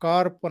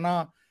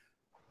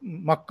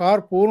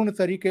 मक्कारपूर्ण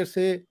तरीके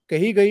से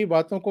कही गई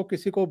बातों को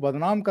किसी को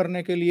बदनाम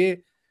करने के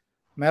लिए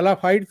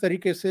मेलाफाइड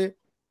तरीके से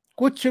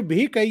कुछ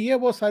भी कहिए,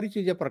 वो सारी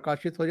चीजें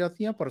प्रकाशित हो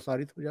जाती हैं,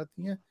 प्रसारित हो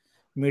जाती हैं।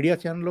 मीडिया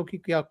चैनलों की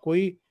क्या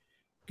कोई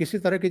किसी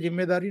तरह की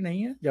जिम्मेदारी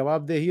नहीं है,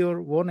 जवाबदेही और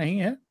वो नहीं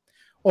है?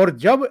 और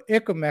जब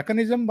एक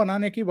मैकेनिज्म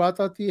बनाने की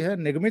बात आती है,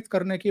 निगमित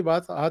करने की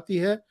बात आती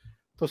है,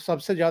 तो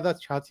सबसे ज्यादा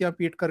छातियां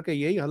पीट करके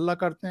यही हल्ला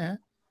करते हैं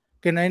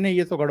कि नहीं नहीं,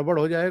 ये तो गड़बड़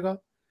हो जाएगा।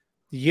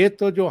 ये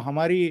तो जो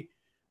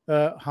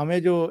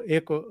हमें जो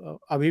एक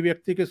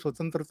अभिव्यक्ति की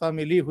स्वतंत्रता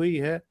मिली हुई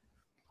है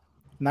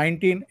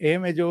 19A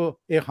में,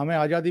 जो एक हमें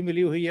आज़ादी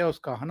मिली हुई है,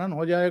 उसका हनन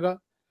हो जाएगा।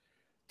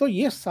 तो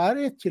ये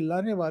सारे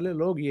चिल्लाने वाले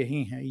लोग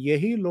यही हैं,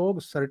 यही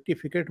लोग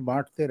सर्टिफिकेट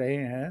बांटते रहे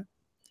हैं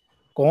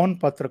कौन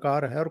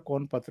पत्रकार है और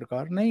कौन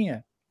पत्रकार नहीं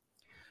है।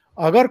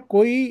 अगर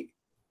कोई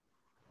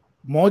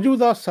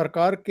मौजूदा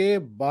सरकार के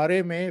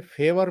बारे में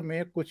फेवर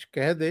में कुछ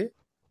कह दे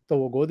तो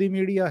वो गोदी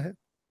मीडिया है,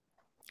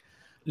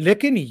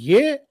 लेकिन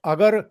ये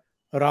अगर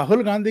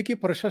राहुल गांधी की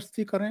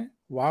प्रशस्ति करें,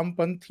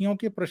 वामपंथियों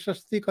की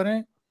प्रशस्ति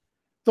करें,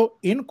 तो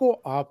इनको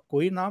आप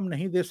कोई नाम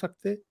नहीं दे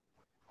सकते,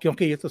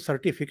 क्योंकि ये तो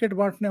सर्टिफिकेट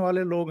बांटने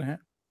वाले लोग हैं।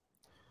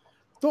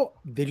 तो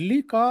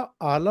दिल्ली का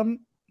आलम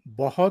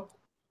बहुत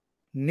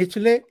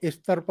निचले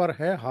स्तर पर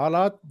है,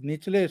 हालात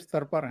निचले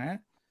स्तर पर हैं,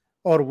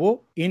 और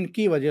वो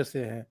इनकी वजह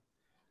से है।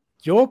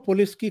 जो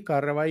पुलिस की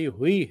कार्रवाई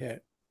हुई है,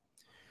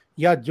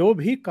 या जो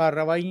भी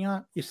कार्रवाइयां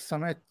इस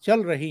समय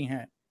चल रही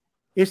हैं,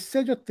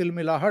 इससे जो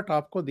तिलमिलाहट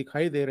आपको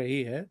दिखाई दे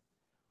रही है,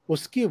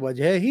 उसकी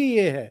वजह ही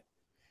ये है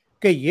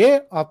कि ये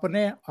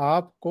अपने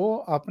आप को,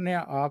 अपने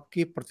आप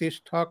की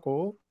प्रतिष्ठा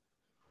को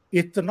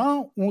इतना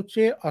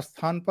ऊंचे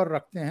स्थान पर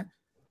रखते हैं।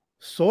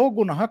 100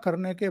 गुनाह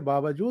करने के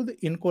बावजूद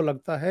इनको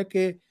लगता है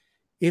कि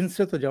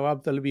इनसे तो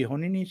जवाब तलबी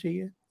होनी नहीं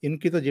चाहिए,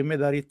 इनकी तो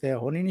जिम्मेदारी तय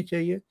होनी नहीं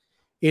चाहिए।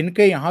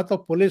 इनके यहाँ तो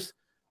पुलिस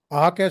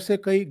आ कैसे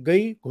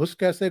गई, घुस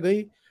कैसे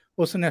गई,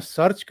 उसने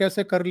सर्च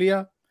कैसे कर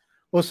लिया,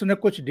 उसने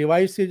कुछ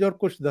डिवाइसेज और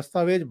कुछ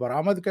दस्तावेज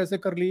बरामद कैसे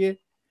कर लिए,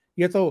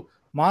 ये तो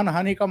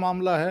मानहानि का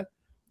मामला है,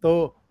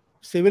 तो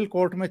सिविल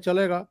कोर्ट में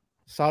चलेगा,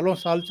 सालों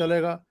साल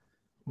चलेगा।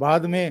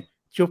 बाद में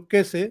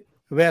चुपके से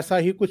वैसा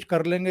ही कुछ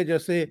कर लेंगे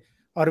जैसे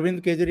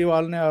अरविंद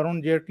केजरीवाल ने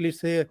अरुण जेटली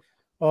से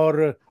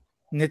और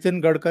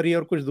नितिन गडकरी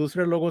और कुछ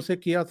दूसरे लोगों से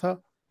किया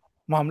था,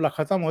 मामला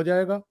खत्म हो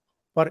जाएगा।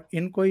 पर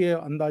इनको ये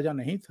अंदाजा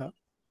नहीं था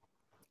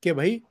कि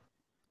भाई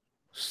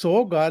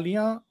 100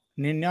 गालियां,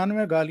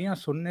 99 गालियां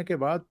सुनने के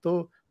बाद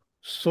तो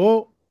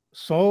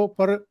 100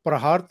 पर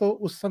प्रहार तो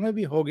उस समय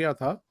भी हो गया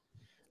था,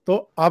 तो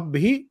अब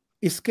भी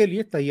इसके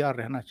लिए तैयार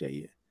रहना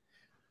चाहिए।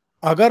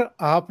 अगर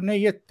आपने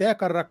ये तय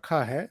कर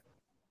रखा है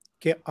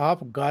कि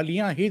आप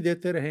गालियां ही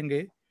देते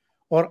रहेंगे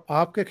और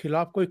आपके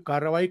खिलाफ कोई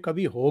कार्रवाई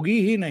कभी होगी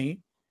ही नहीं,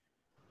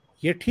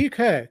 ये ठीक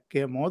है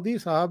कि मोदी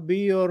साहब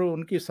भी और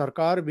उनकी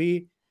सरकार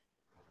भी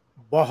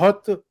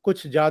बहुत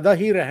कुछ ज्यादा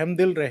ही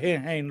रहमदिल रहे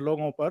हैं इन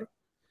लोगों पर,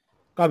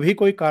 कभी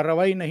कोई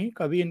कार्रवाई नहीं,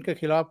 कभी इनके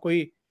खिलाफ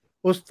कोई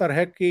उस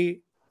तरह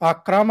की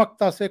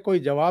आक्रामकता से कोई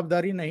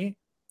जवाबदारी नहीं,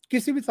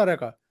 किसी भी तरह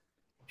का,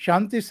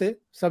 शांति से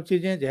सब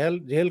चीजें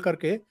झेल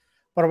करके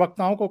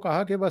प्रवक्ताओं को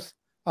कहा कि बस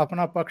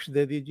अपना पक्ष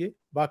दे दीजिए,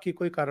 बाकी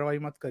कोई कार्रवाई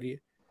मत करिए।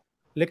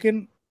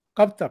 लेकिन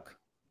कब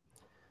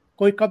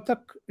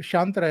तक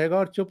शांत रहेगा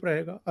और चुप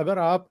रहेगा? अगर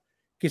आप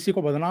किसी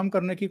को बदनाम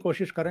करने की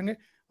कोशिश करेंगे,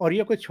 और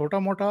ये कोई छोटा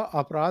मोटा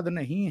अपराध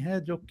नहीं है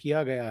जो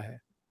किया गया है,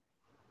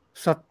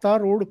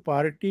 सत्तारूढ़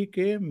पार्टी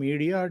के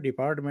मीडिया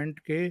डिपार्टमेंट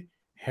के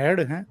हेड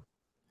हैं,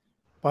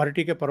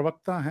 पार्टी के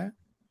प्रवक्ता हैं,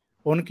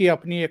 उनकी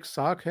अपनी एक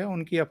साख है,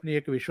 उनकी अपनी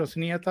एक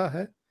विश्वसनीयता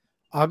है।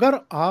 अगर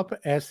आप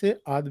ऐसे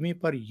आदमी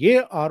पर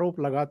यह आरोप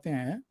लगाते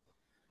हैं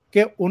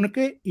कि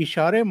उनके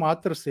इशारे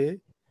मात्र से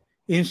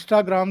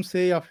इंस्टाग्राम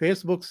से या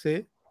फेसबुक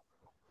से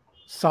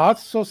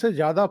 700 से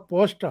ज्यादा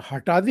पोस्ट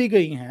हटा दी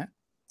गई हैं,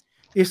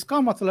 इसका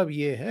मतलब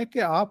ये है कि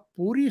आप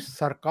पूरी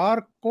सरकार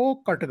को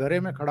कटघरे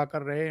में खड़ा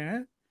कर रहे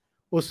हैं,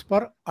 उस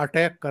पर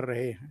अटैक कर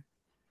रहे हैं।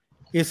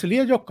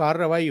 इसलिए जो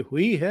कार्रवाई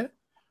हुई है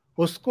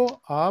उसको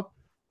आप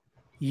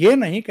ये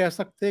नहीं कह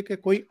सकते कि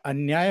कोई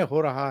अन्याय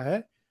हो रहा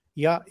है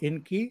या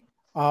इनकी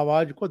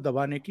आवाज को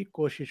दबाने की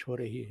कोशिश हो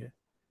रही है।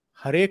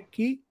 हर एक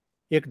की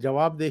एक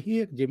जवाबदेही,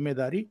 एक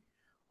जिम्मेदारी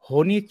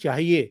होनी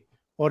चाहिए।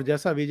 और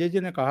जैसा विजय जी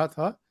ने कहा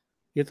था,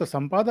 ये तो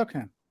संपादक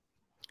हैं,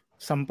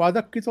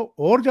 संपादक की तो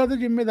और ज्यादा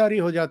जिम्मेदारी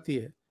हो जाती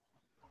है।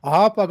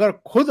 आप अगर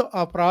खुद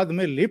अपराध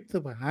में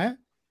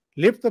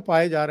लिप्त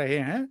पाए जा रहे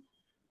हैं,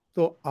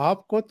 तो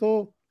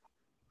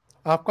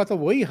आपका तो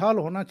वही हाल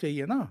होना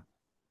चाहिए ना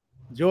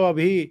जो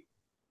अभी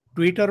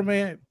ट्विटर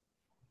में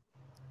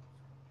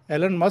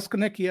एलन मस्क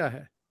ने किया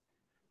है।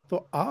 तो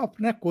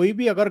आपने कोई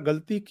भी अगर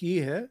गलती की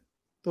है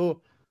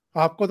तो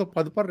आपको तो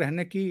पद पर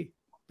रहने की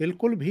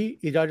बिल्कुल भी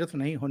इजाजत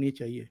नहीं होनी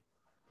चाहिए।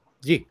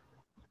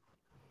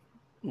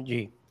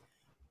 जी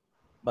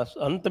बस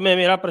अंत में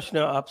मेरा प्रश्न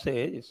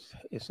आपसे,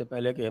 इससे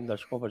पहले कि हम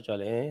दर्शकों पर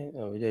चले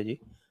विजय जी,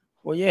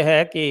 वो ये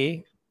है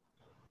कि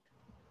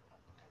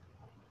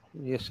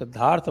ये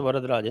सिद्धार्थ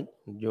वरदराजन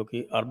जो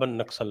कि अर्बन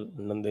नक्सल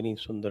नंदिनी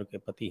सुंदर के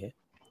पति हैं,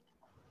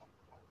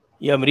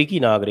 ये अमेरिकी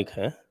नागरिक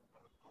हैं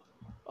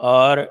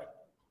और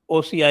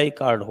OCI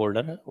कार्ड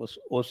होल्डर हैं। उस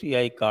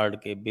OCI कार्ड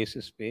के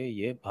बेसिस पे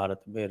ये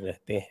भारत में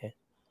रहते हैं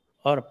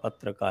और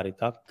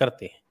पत्रकारिता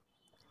करते हैं।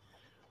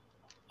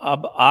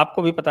 अब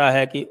आपको भी पता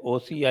है कि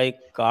OCI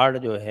कार्ड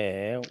जो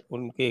है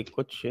उनके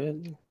कुछ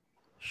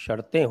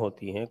शर्तें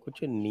होती हैं,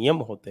 कुछ नियम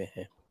होते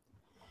हैं।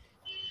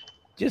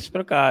 जिस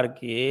प्रकार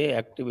के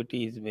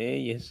एक्टिविटीज में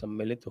ये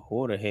सम्मिलित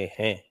हो रहे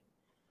हैं,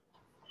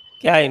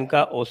 क्या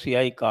इनका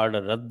OCI कार्ड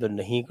रद्द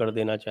नहीं कर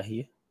देना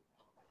चाहिए?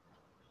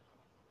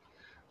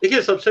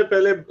 देखिए, सबसे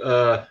पहले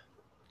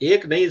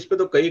एक नहीं, इस पे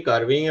तो कई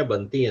कार्रवाइयां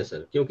बनती हैं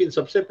सर, क्योंकि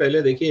सबसे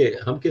पहले देखिए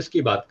हम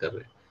किसकी बात कर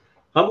रहे हैं।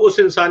 हम उस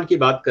इंसान की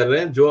बात कर रहे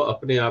हैं जो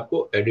अपने आप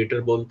को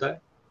एडिटर बोलता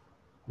है,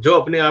 जो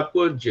अपने आप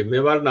को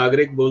जिम्मेवार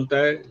नागरिक बोलता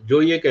है,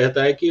 जो ये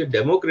कहता है कि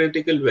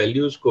डेमोक्रेटिक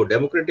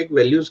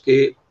वैल्यूज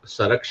के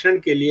संरक्षण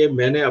के लिए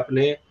मैंने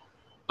अपने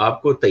आप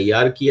को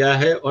तैयार किया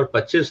है और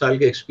 25 साल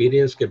के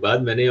एक्सपीरियंस के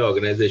बाद मैंने ये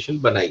ऑर्गेनाइजेशन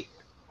बनाई।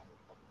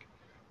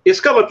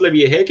 इसका मतलब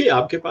ये है कि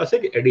आपके पास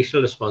एक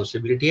एडिशनल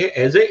रिस्पॉन्सिबिलिटी है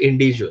एज ए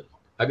इंडिविजुअल,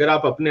 अगर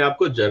आप अपने आप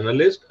को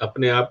जर्नलिस्ट,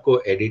 अपने आप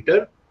को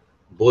एडिटर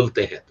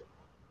बोलते हैं तो।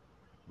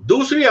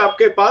 दूसरी,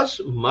 आपके पास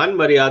मान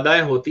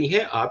मर्यादाएं होती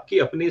हैं, आपकी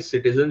अपनी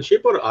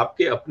सिटीजनशिप और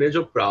आपके अपने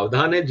जो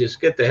प्रावधान है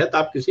जिसके तहत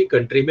आप किसी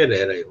कंट्री में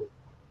रह रहे हो,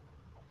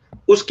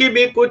 उसकी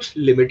भी कुछ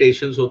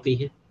लिमिटेशंस होती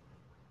हैं,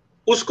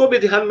 उसको भी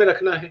ध्यान में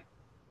रखना है।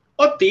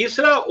 और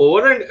तीसरा,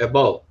 ओवर एंड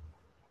अबव,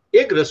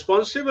 एक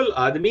रिस्पॉन्सिबल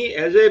आदमी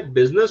एज ए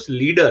बिजनेस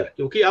लीडर,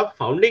 क्योंकि आप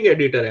फाउंडिंग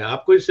एडिटर हैं,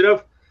 आप कोई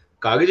सिर्फ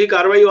कागजी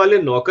कार्रवाई वाले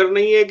नौकर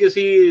नहीं है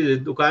किसी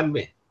दुकान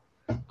में।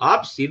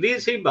 आप, सीधी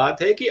सी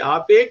बात है कि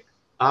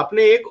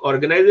आपने एक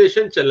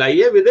ऑर्गेनाइजेशन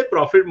चलाई है विद ए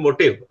प्रॉफिट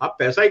मोटिव। आप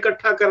पैसा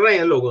इकट्ठा कर रहे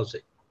हैं लोगों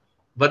से,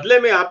 बदले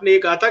में आपने ये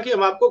कहा था कि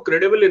हम आपको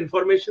क्रेडिबल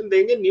इंफॉर्मेशन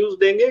देंगे, न्यूज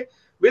देंगे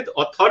विद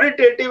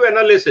अथॉरिटेटिव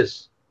एनालिसिस।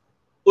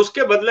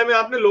 उसके बदले में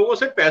आपने लोगों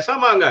से पैसा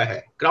मांगा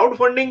है, क्राउड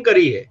फंडिंग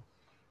करी है,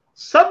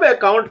 सब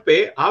अकाउंट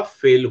पे आप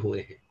फेल हुए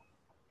हैं।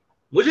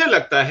 मुझे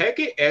लगता है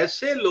कि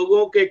ऐसे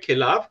लोगों के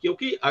खिलाफ,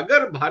 क्योंकि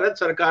अगर भारत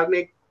सरकार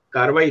ने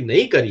कार्रवाई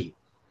नहीं करी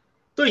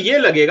तो ये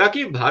लगेगा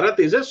कि Bharat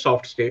is a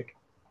soft state.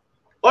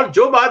 और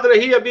जो बात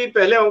रही अभी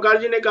पहले ओंकार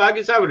जी ने कहा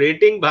कि साहब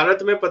रेटिंग भारत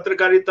में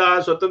पत्रकारिता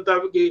स्वतंत्रता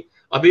की,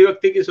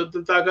 अभिव्यक्ति की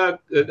स्वतंत्रता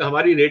का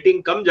हमारी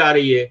रेटिंग कम जा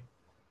रही है।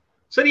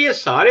 सर ये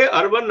सारे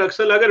अर्बन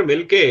नक्सल अगर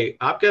मिलके,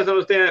 आप क्या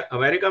समझते हैं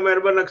अमेरिका में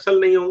अर्बन नक्सल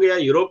नहीं होंगे, या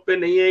यूरोप में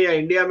नहीं है, या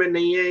इंडिया में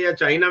नहीं है, या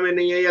चाइना में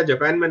नहीं है, या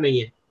जापान में नहीं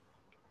है?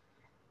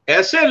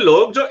 ऐसे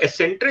लोग जो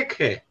एसेंट्रिक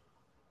हैं,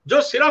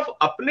 जो सिर्फ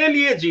अपने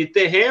लिए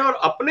जीते हैं और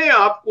अपने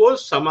आप को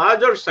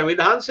समाज और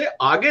संविधान से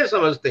आगे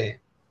समझते हैं,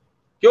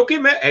 क्योंकि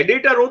मैं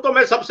एडिटर हूं तो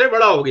मैं सबसे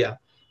बड़ा हो गया,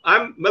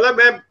 मतलब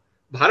मैं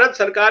भारत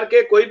सरकार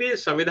के कोई भी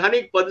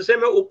संवैधानिक पद से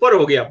मैं ऊपर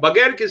हो गया,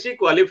 बगैर किसी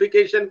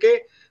क्वालिफिकेशन के,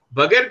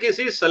 बगैर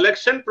किसी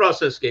सिलेक्शन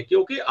प्रोसेस के,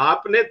 क्योंकि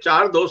आपने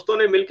 4 दोस्तों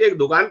ने मिलकर एक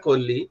दुकान खोल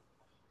ली,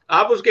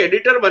 आप उसके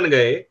एडिटर बन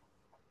गए।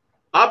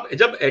 आप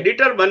जब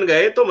एडिटर बन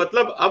गए तो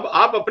मतलब अब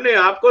आप अपने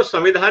आप को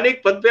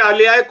संवैधानिक पद पे आ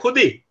ले आए खुद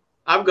ही।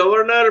 आप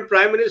गवर्नर,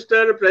 प्राइम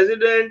मिनिस्टर,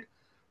 प्रेसिडेंट,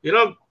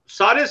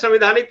 सारे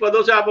संवैधानिक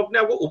पदों से आप अपने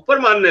आप को ऊपर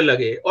मानने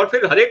लगे और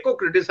फिर हर एक को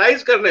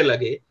क्रिटिसाइज करने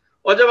लगे।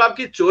 और जब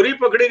आपकी चोरी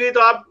पकड़ी गई तो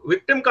आप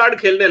विक्टिम कार्ड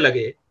खेलने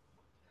लगे।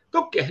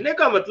 तो कहने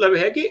का मतलब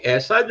है कि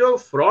ऐसा जो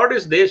फ्रॉड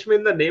इस देश में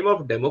in the name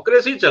of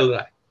democracy चल रहा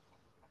है,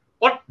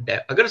 और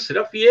अगर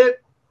सिर्फ ये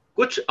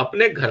कुछ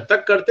अपने घर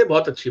तक करते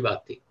बहुत अच्छी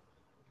बात थी,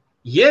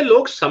 ये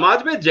लोग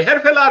समाज में जहर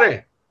फैला रहे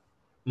हैं,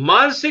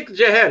 मानसिक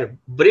जहर,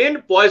 ब्रेन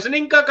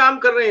पॉइजनिंग का काम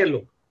कर रहे हैं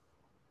लोग।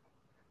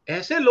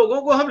 ऐसे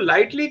लोगों को हम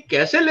लाइटली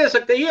कैसे ले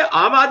सकते हैं? ये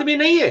आम आदमी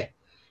नहीं है,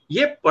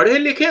 ये पढ़े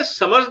लिखे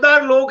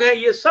समझदार लोग हैं,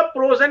 ये सब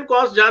प्रोज एंड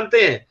कॉन्स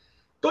जानते हैं।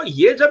 तो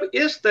ये जब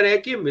इस तरह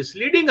की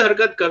मिसलीडिंग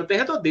हरकत करते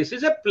हैं तो this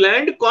is a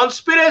planned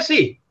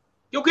conspiracy,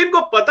 क्योंकि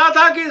इनको पता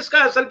था कि इसका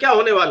असर क्या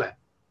होने वाला है।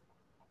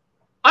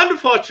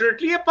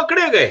 अनफॉर्चुनेटली ये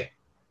पकड़े गए।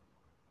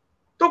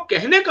 तो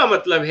कहने का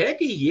मतलब है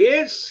कि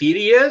ये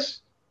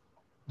सीरियस,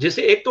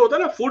 जैसे एक तो होता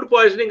है ना फूड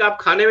पॉइजनिंग, आप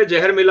खाने में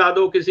जहर मिला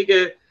दो, किसी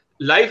के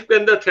लाइफ के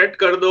अंदर थ्रेट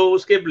कर दो,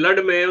 उसके ब्लड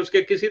में,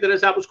 उसके किसी तरह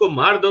से आप उसको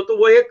मार दो, तो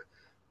वो एक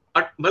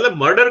मतलब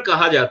मर्डर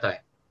कहा जाता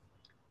है।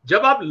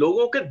 जब आप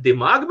लोगों के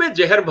दिमाग में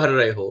जहर भर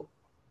रहे हो,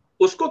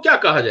 उसको क्या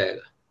कहा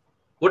जाएगा?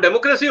 वो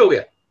डेमोक्रेसी हो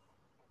गया।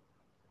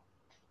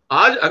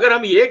 आज अगर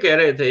हम ये कह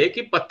रहे थे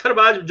कि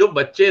पत्थरबाज जो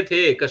बच्चे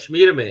थे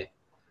कश्मीर में,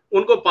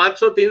 उनको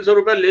 500-300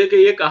 रुपए लेके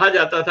ये कहा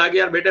जाता था कि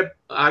यार बेटे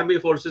आर्मी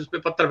फोर्सेस पे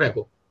पत्थर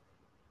फेंको,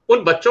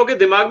 उन बच्चों के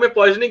दिमाग में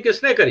पॉइजनिंग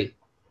किसने करी?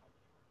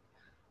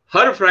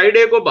 हर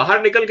फ्राइडे को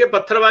बाहर निकल के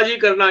पत्थरबाजी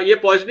करना, ये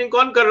पॉइजनिंग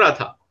कौन कर रहा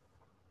था?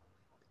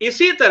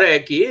 इसी तरह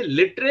की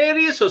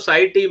लिटरेरी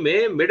सोसाइटी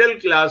में, मिडिल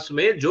क्लास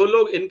में जो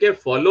लोग इनके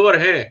फॉलोअर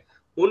हैं,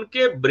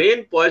 उनके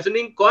ब्रेन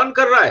पॉइजनिंग कौन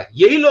कर रहा है?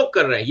 यही लोग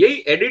कर रहे हैं,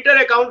 यही एडिटर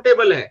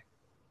अकाउंटेबल है।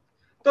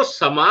 तो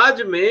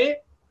समाज में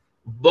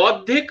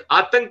बौद्धिक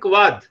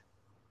आतंकवाद,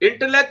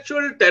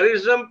 इंटेलेक्चुअल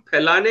टेररिज्म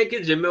फैलाने की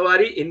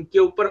जिम्मेवारी इनके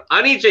ऊपर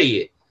आनी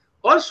चाहिए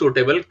और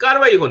सुटेबल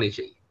कार्रवाई होनी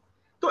चाहिए।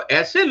 तो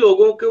ऐसे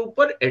लोगों के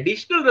ऊपर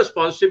एडिशनल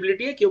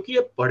रिस्पॉन्सिबिलिटी है, क्योंकि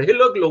ये पढ़े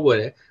लोग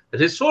हैं,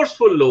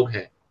 रिसोर्सफुल लोग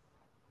हैं,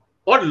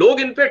 और लोग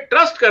इन पे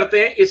ट्रस्ट करते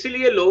हैं,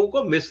 इसीलिए लोगों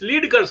को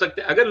मिसलीड कर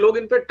सकते हैं। अगर लोग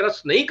इन पे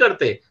ट्रस्ट नहीं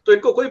करते तो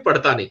इनको कोई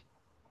पढ़ता नहीं,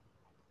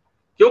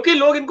 क्योंकि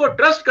लोग इनको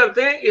ट्रस्ट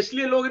करते हैं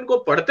इसलिए लोग इनको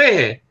पढ़ते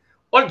हैं।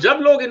 और जब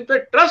लोग इन पे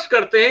ट्रस्ट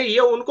करते हैं, ये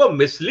उनको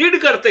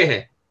मिसलीड करते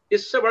हैं,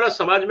 इससे बड़ा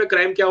समाज में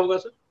क्राइम क्या होगा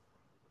सर?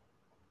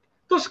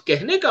 तो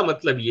कहने का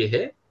मतलब ये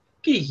है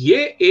कि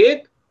ये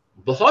एक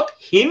बहुत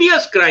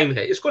हीनियस क्राइम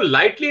है, इसको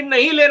लाइटली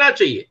नहीं लेना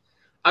चाहिए।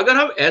 अगर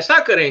हम ऐसा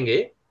करेंगे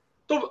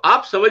तो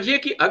आप समझिए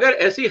कि अगर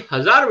ऐसी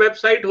 1000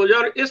 वेबसाइट हो जाए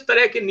और इस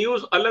तरह की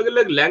न्यूज अलग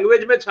अलग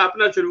लैंग्वेज में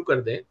छापना शुरू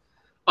कर दें,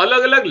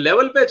 अलग अलग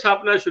लेवल पे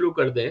छापना शुरू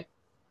कर दें,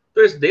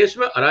 तो इस देश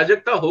में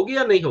अराजकता होगी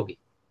या नहीं होगी?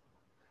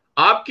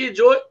 आपकी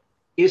जो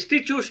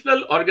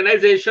इंस्टीट्यूशनल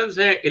ऑर्गेनाइजेशंस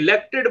हैं,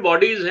 इलेक्टेड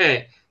बॉडीज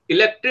हैं,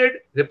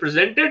 इलेक्टेड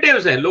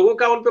रिप्रेजेंटेटिव्स हैं, लोगों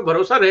का उन पर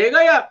भरोसा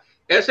रहेगा या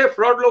ऐसे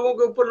फ्रॉड लोगों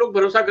के ऊपर लोग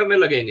भरोसा करने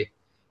लगेंगे?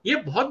 ये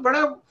बहुत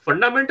बड़ा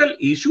फंडामेंटल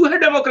इशू है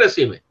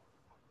डेमोक्रेसी में।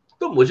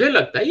 तो मुझे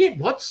लगता है ये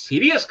बहुत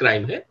सीरियस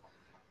क्राइम है।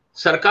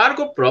 सरकार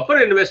को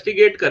प्रॉपर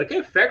इन्वेस्टिगेट करके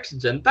फैक्ट्स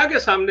जनता के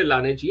सामने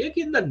लाने चाहिए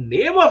कि इन the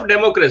name of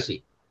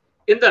democracy,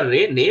 in the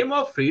name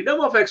of freedom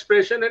of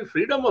expression and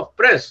freedom of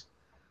press,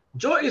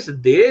 जो इस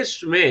देश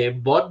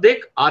में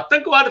बौद्धिक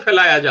आतंकवाद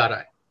फैलाया जा रहा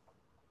है,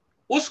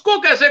 उसको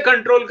कैसे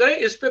कंट्रोल करें,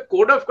 इस पे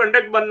कोड ऑफ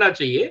कंडक्ट बनना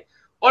चाहिए।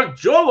 और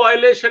जो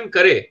वायलेशन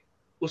करे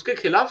उसके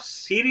खिलाफ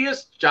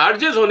सीरियस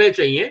चार्जेस होने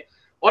चाहिए,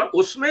 और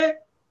उसमें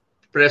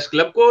प्रेस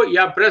क्लब को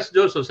या प्रेस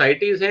जो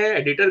सोसाइटीज हैं,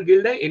 एडिटर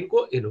गिल्ड है,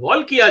 इनको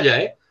इन्वॉल्व किया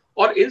जाए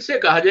और इनसे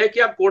कहा जाए कि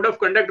आप कोड ऑफ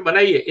कंडक्ट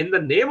बनाइए इन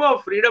the name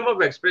of freedom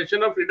of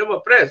expression और फ्रीडम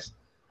ऑफ प्रेस।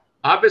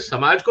 आप इस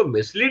समाज को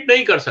मिसलीड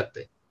नहीं कर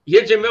सकते,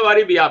 ये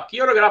जिम्मेवारी भी आपकी,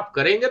 और अगर आप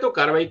करेंगे तो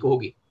कार्रवाई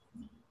होगी।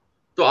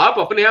 तो आप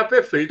अपने आप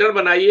पे फिल्टर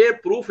बनाइए,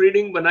 प्रूफ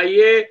रीडिंग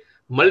बनाइए,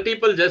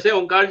 मल्टीपल, जैसे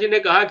ओंकार जी ने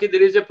कहा कि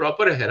there is a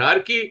proper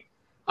hierarchy.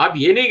 आप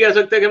ये नहीं कह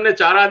सकते कि हमने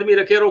 4 आदमी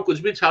रखे और वो कुछ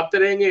भी छापते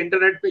रहेंगे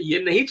इंटरनेट पे, ये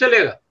नहीं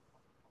चलेगा।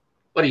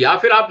 और या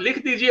फिर आप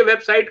लिख दीजिए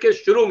वेबसाइट के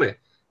शुरू में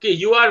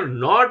कि you are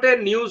not a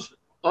news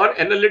और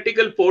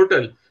analytical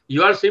portal,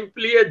 you are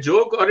simply a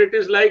joke और it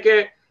is like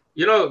a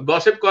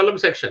gossip column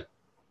section.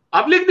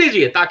 आप लिख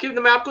दीजिए ताकि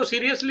मैं आपको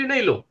सीरियसली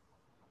नहीं लूं।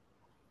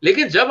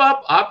 लेकिन जब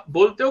आप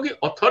बोलते हो कि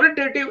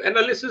ऑथोरिटेटिव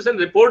एनालिसिस एंड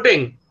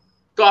रिपोर्टिंग,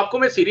 तो आपको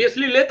मैं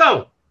सीरियसली लेता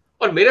हूं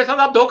और मेरे साथ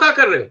आप धोखा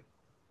कर रहे हो।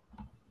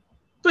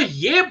 तो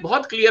ये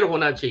बहुत क्लियर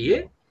होना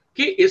चाहिए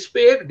कि इस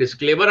पे एक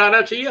डिस्क्लेमर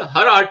आना चाहिए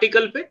हर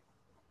आर्टिकल पे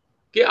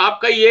कि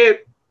आपका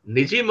ये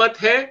निजी मत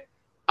है,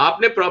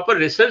 आपने प्रॉपर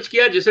रिसर्च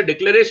किया, जिसे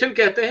डिक्लेरेशन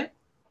कहते हैं,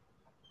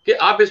 कि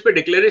आप इस पे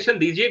डिक्लेरेशन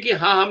दीजिए कि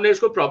हाँ हमने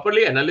इसको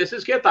प्रॉपरली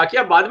एनालिसिस किया, ताकि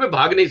आप बाद में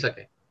भाग नहीं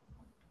सके।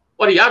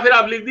 और या फिर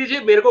आप लिख दीजिए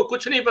मेरे को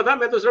कुछ नहीं पता,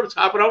 मैं तो सिर्फ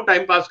छाप रहा हूं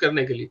टाइम पास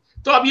करने के लिए,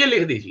 तो आप ये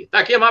लिख दीजिए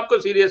ताकि हम आपको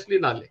सीरियसली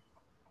ना लें।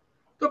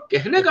 तो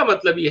कहने का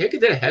मतलब ये है कि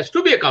there has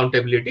to be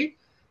accountability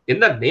in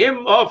the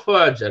name of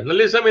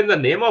journalism, in the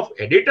name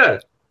of editor.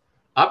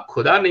 आप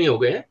खुदा नहीं हो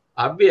गए,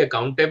 आप भी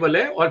अकाउंटेबल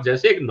है। और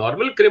जैसे एक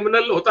नॉर्मल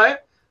क्रिमिनल होता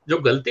है जो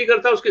गलती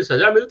करता है उसकी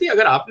सजा मिलती है,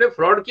 अगर आपने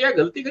फ्रॉड किया,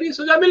 गलती करी,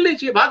 सजा मिलनी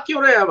चाहिए। भाग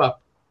क्यों रहे हैं अब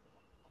आप?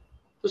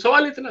 तो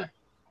सवाल इतना है।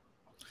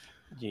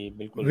 जी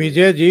बिल्कुल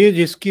विजय जी,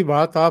 जिसकी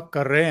बात आप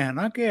कर रहे हैं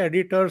ना कि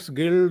एडिटर्स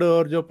गिल्ड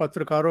और जो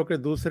पत्रकारों के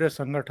दूसरे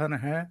संगठन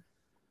हैं,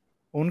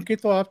 उनकी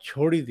तो आप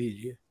छोड़ ही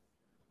दीजिए।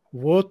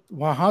 वो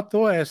वहां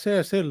तो ऐसे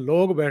ऐसे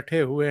लोग बैठे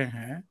हुए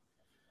हैं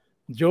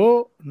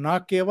जो ना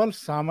केवल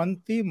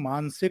सामंती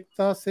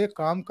मानसिकता से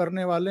काम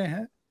करने वाले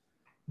हैं,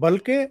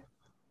 बल्कि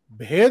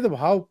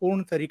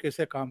भेदभावपूर्ण तरीके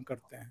से काम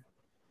करते हैं।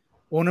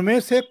 उनमें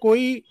से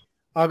कोई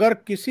अगर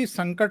किसी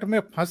संकट में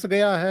फंस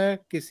गया है,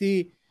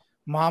 किसी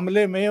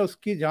मामले में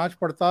उसकी जांच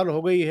पड़ताल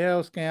हो गई है,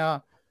 उसके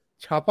यहाँ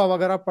छापा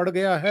वगैरह पड़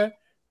गया है,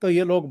 तो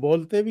ये लोग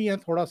बोलते भी हैं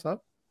थोड़ा सा।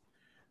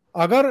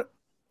 अगर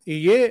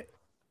ये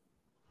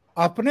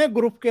अपने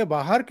ग्रुप के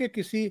बाहर के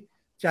किसी,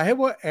 चाहे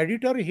वो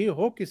एडिटर ही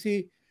हो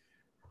किसी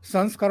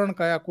संस्करण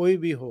का या कोई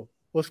भी हो,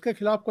 उसके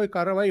खिलाफ कोई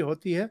कार्रवाई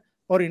होती है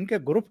और इनके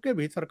ग्रुप के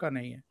भीतर का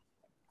नहीं है,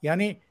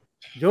 यानी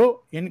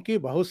जो इनकी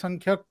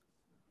बहुसंख्यक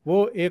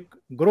वो एक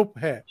ग्रुप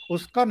है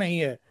उसका नहीं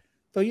है,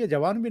 तो ये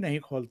जवान भी नहीं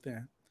खोलते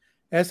हैं।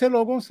 ऐसे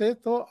लोगों से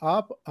तो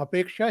आप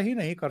अपेक्षा ही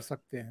नहीं कर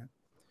सकते हैं।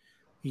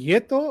 ये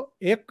तो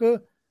एक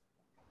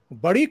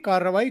बड़ी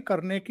कार्रवाई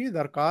करने की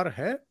दरकार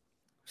है।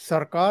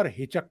 सरकार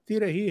हिचकती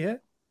रही है,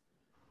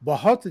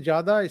 बहुत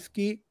ज़्यादा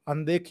इसकी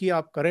अनदेखी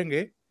आप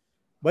करेंगे।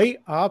 भाई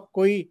आप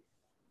कोई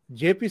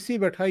जेपीसी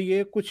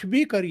बैठाइए, कुछ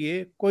भी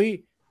करिए,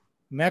 कोई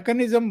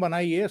मैकेनिज्म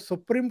बनाइए,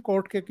 सुप्रीम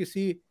कोर्ट के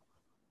किसी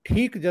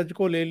ठीक जज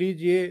को ले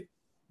लीजिए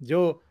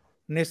जो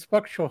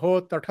निष्पक्ष हो,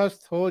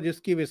 तटस्थ हो,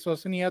 जिसकी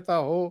विश्वसनीयता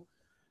हो,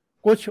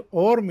 कुछ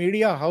और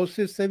मीडिया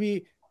हाउसेस से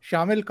भी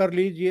शामिल कर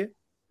लीजिए,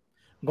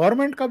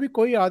 गवर्नमेंट का भी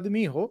कोई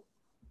आदमी हो,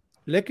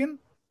 लेकिन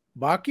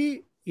बाकी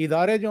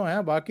इदारे जो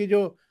हैं, बाकी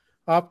जो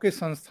आपके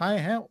संस्थाएं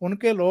हैं,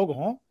 उनके लोग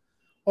हों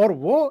और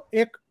वो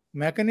एक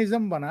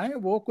मैकेनिज्म बनाएं,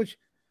 वो कुछ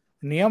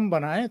नियम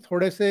बनाएं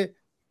थोड़े से,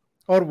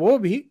 और वो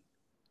भी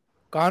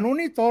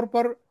कानूनी तौर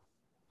पर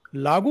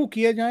लागू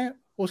किए जाएं।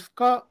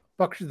 उसका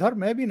पक्षधर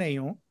मैं भी नहीं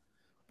हूं,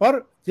 पर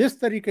जिस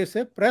तरीके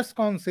से प्रेस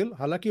काउंसिल,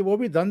 हालांकि वो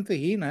भी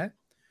दंतहीन है,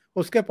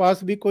 उसके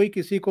पास भी कोई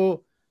किसी को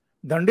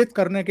दंडित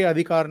करने के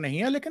अधिकार नहीं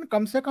है, लेकिन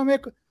कम से कम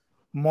एक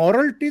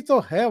मॉरलिटी तो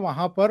है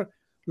वहां पर।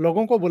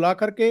 लोगों को बुला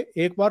करके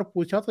एक बार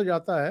पूछा तो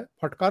जाता है,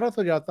 फटकारा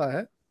तो जाता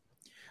है।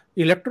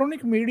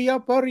 इलेक्ट्रॉनिक मीडिया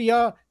पर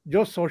या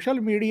जो सोशल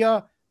मीडिया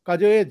का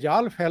जो ये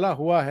जाल फैला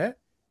हुआ है,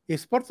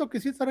 इस पर तो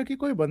किसी तरह की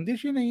कोई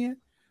बंदिश ही नहीं है।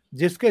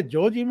 जिसके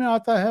जो जी में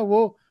आता है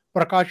वो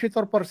प्रकाशित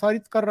और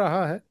प्रसारित कर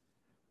रहा है।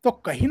 तो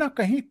कहीं ना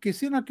कहीं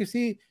किसी ना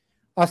किसी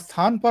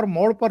स्थान पर,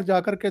 मोड़ पर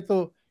जाकर के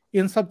तो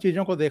इन सब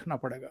चीजों को देखना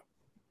पड़ेगा।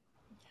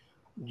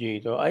 जी।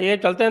 तो आइए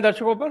चलते हैं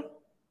दर्शकों पर।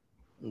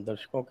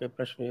 दर्शकों के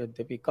प्रश्न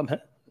यद्यपि कम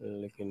है,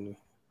 लेकिन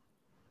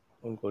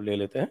उनको ले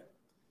लेते हैं।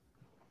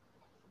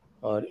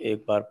 और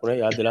एक बार पुनः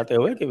याद दिलाते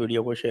हुए कि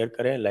वीडियो को शेयर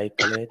करें, लाइक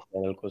करें,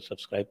 चैनल को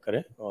सब्सक्राइब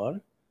करें और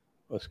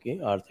उसकी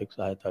आर्थिक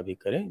सहायता भी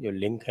करें। जो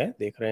लिंक है देख रहे हैं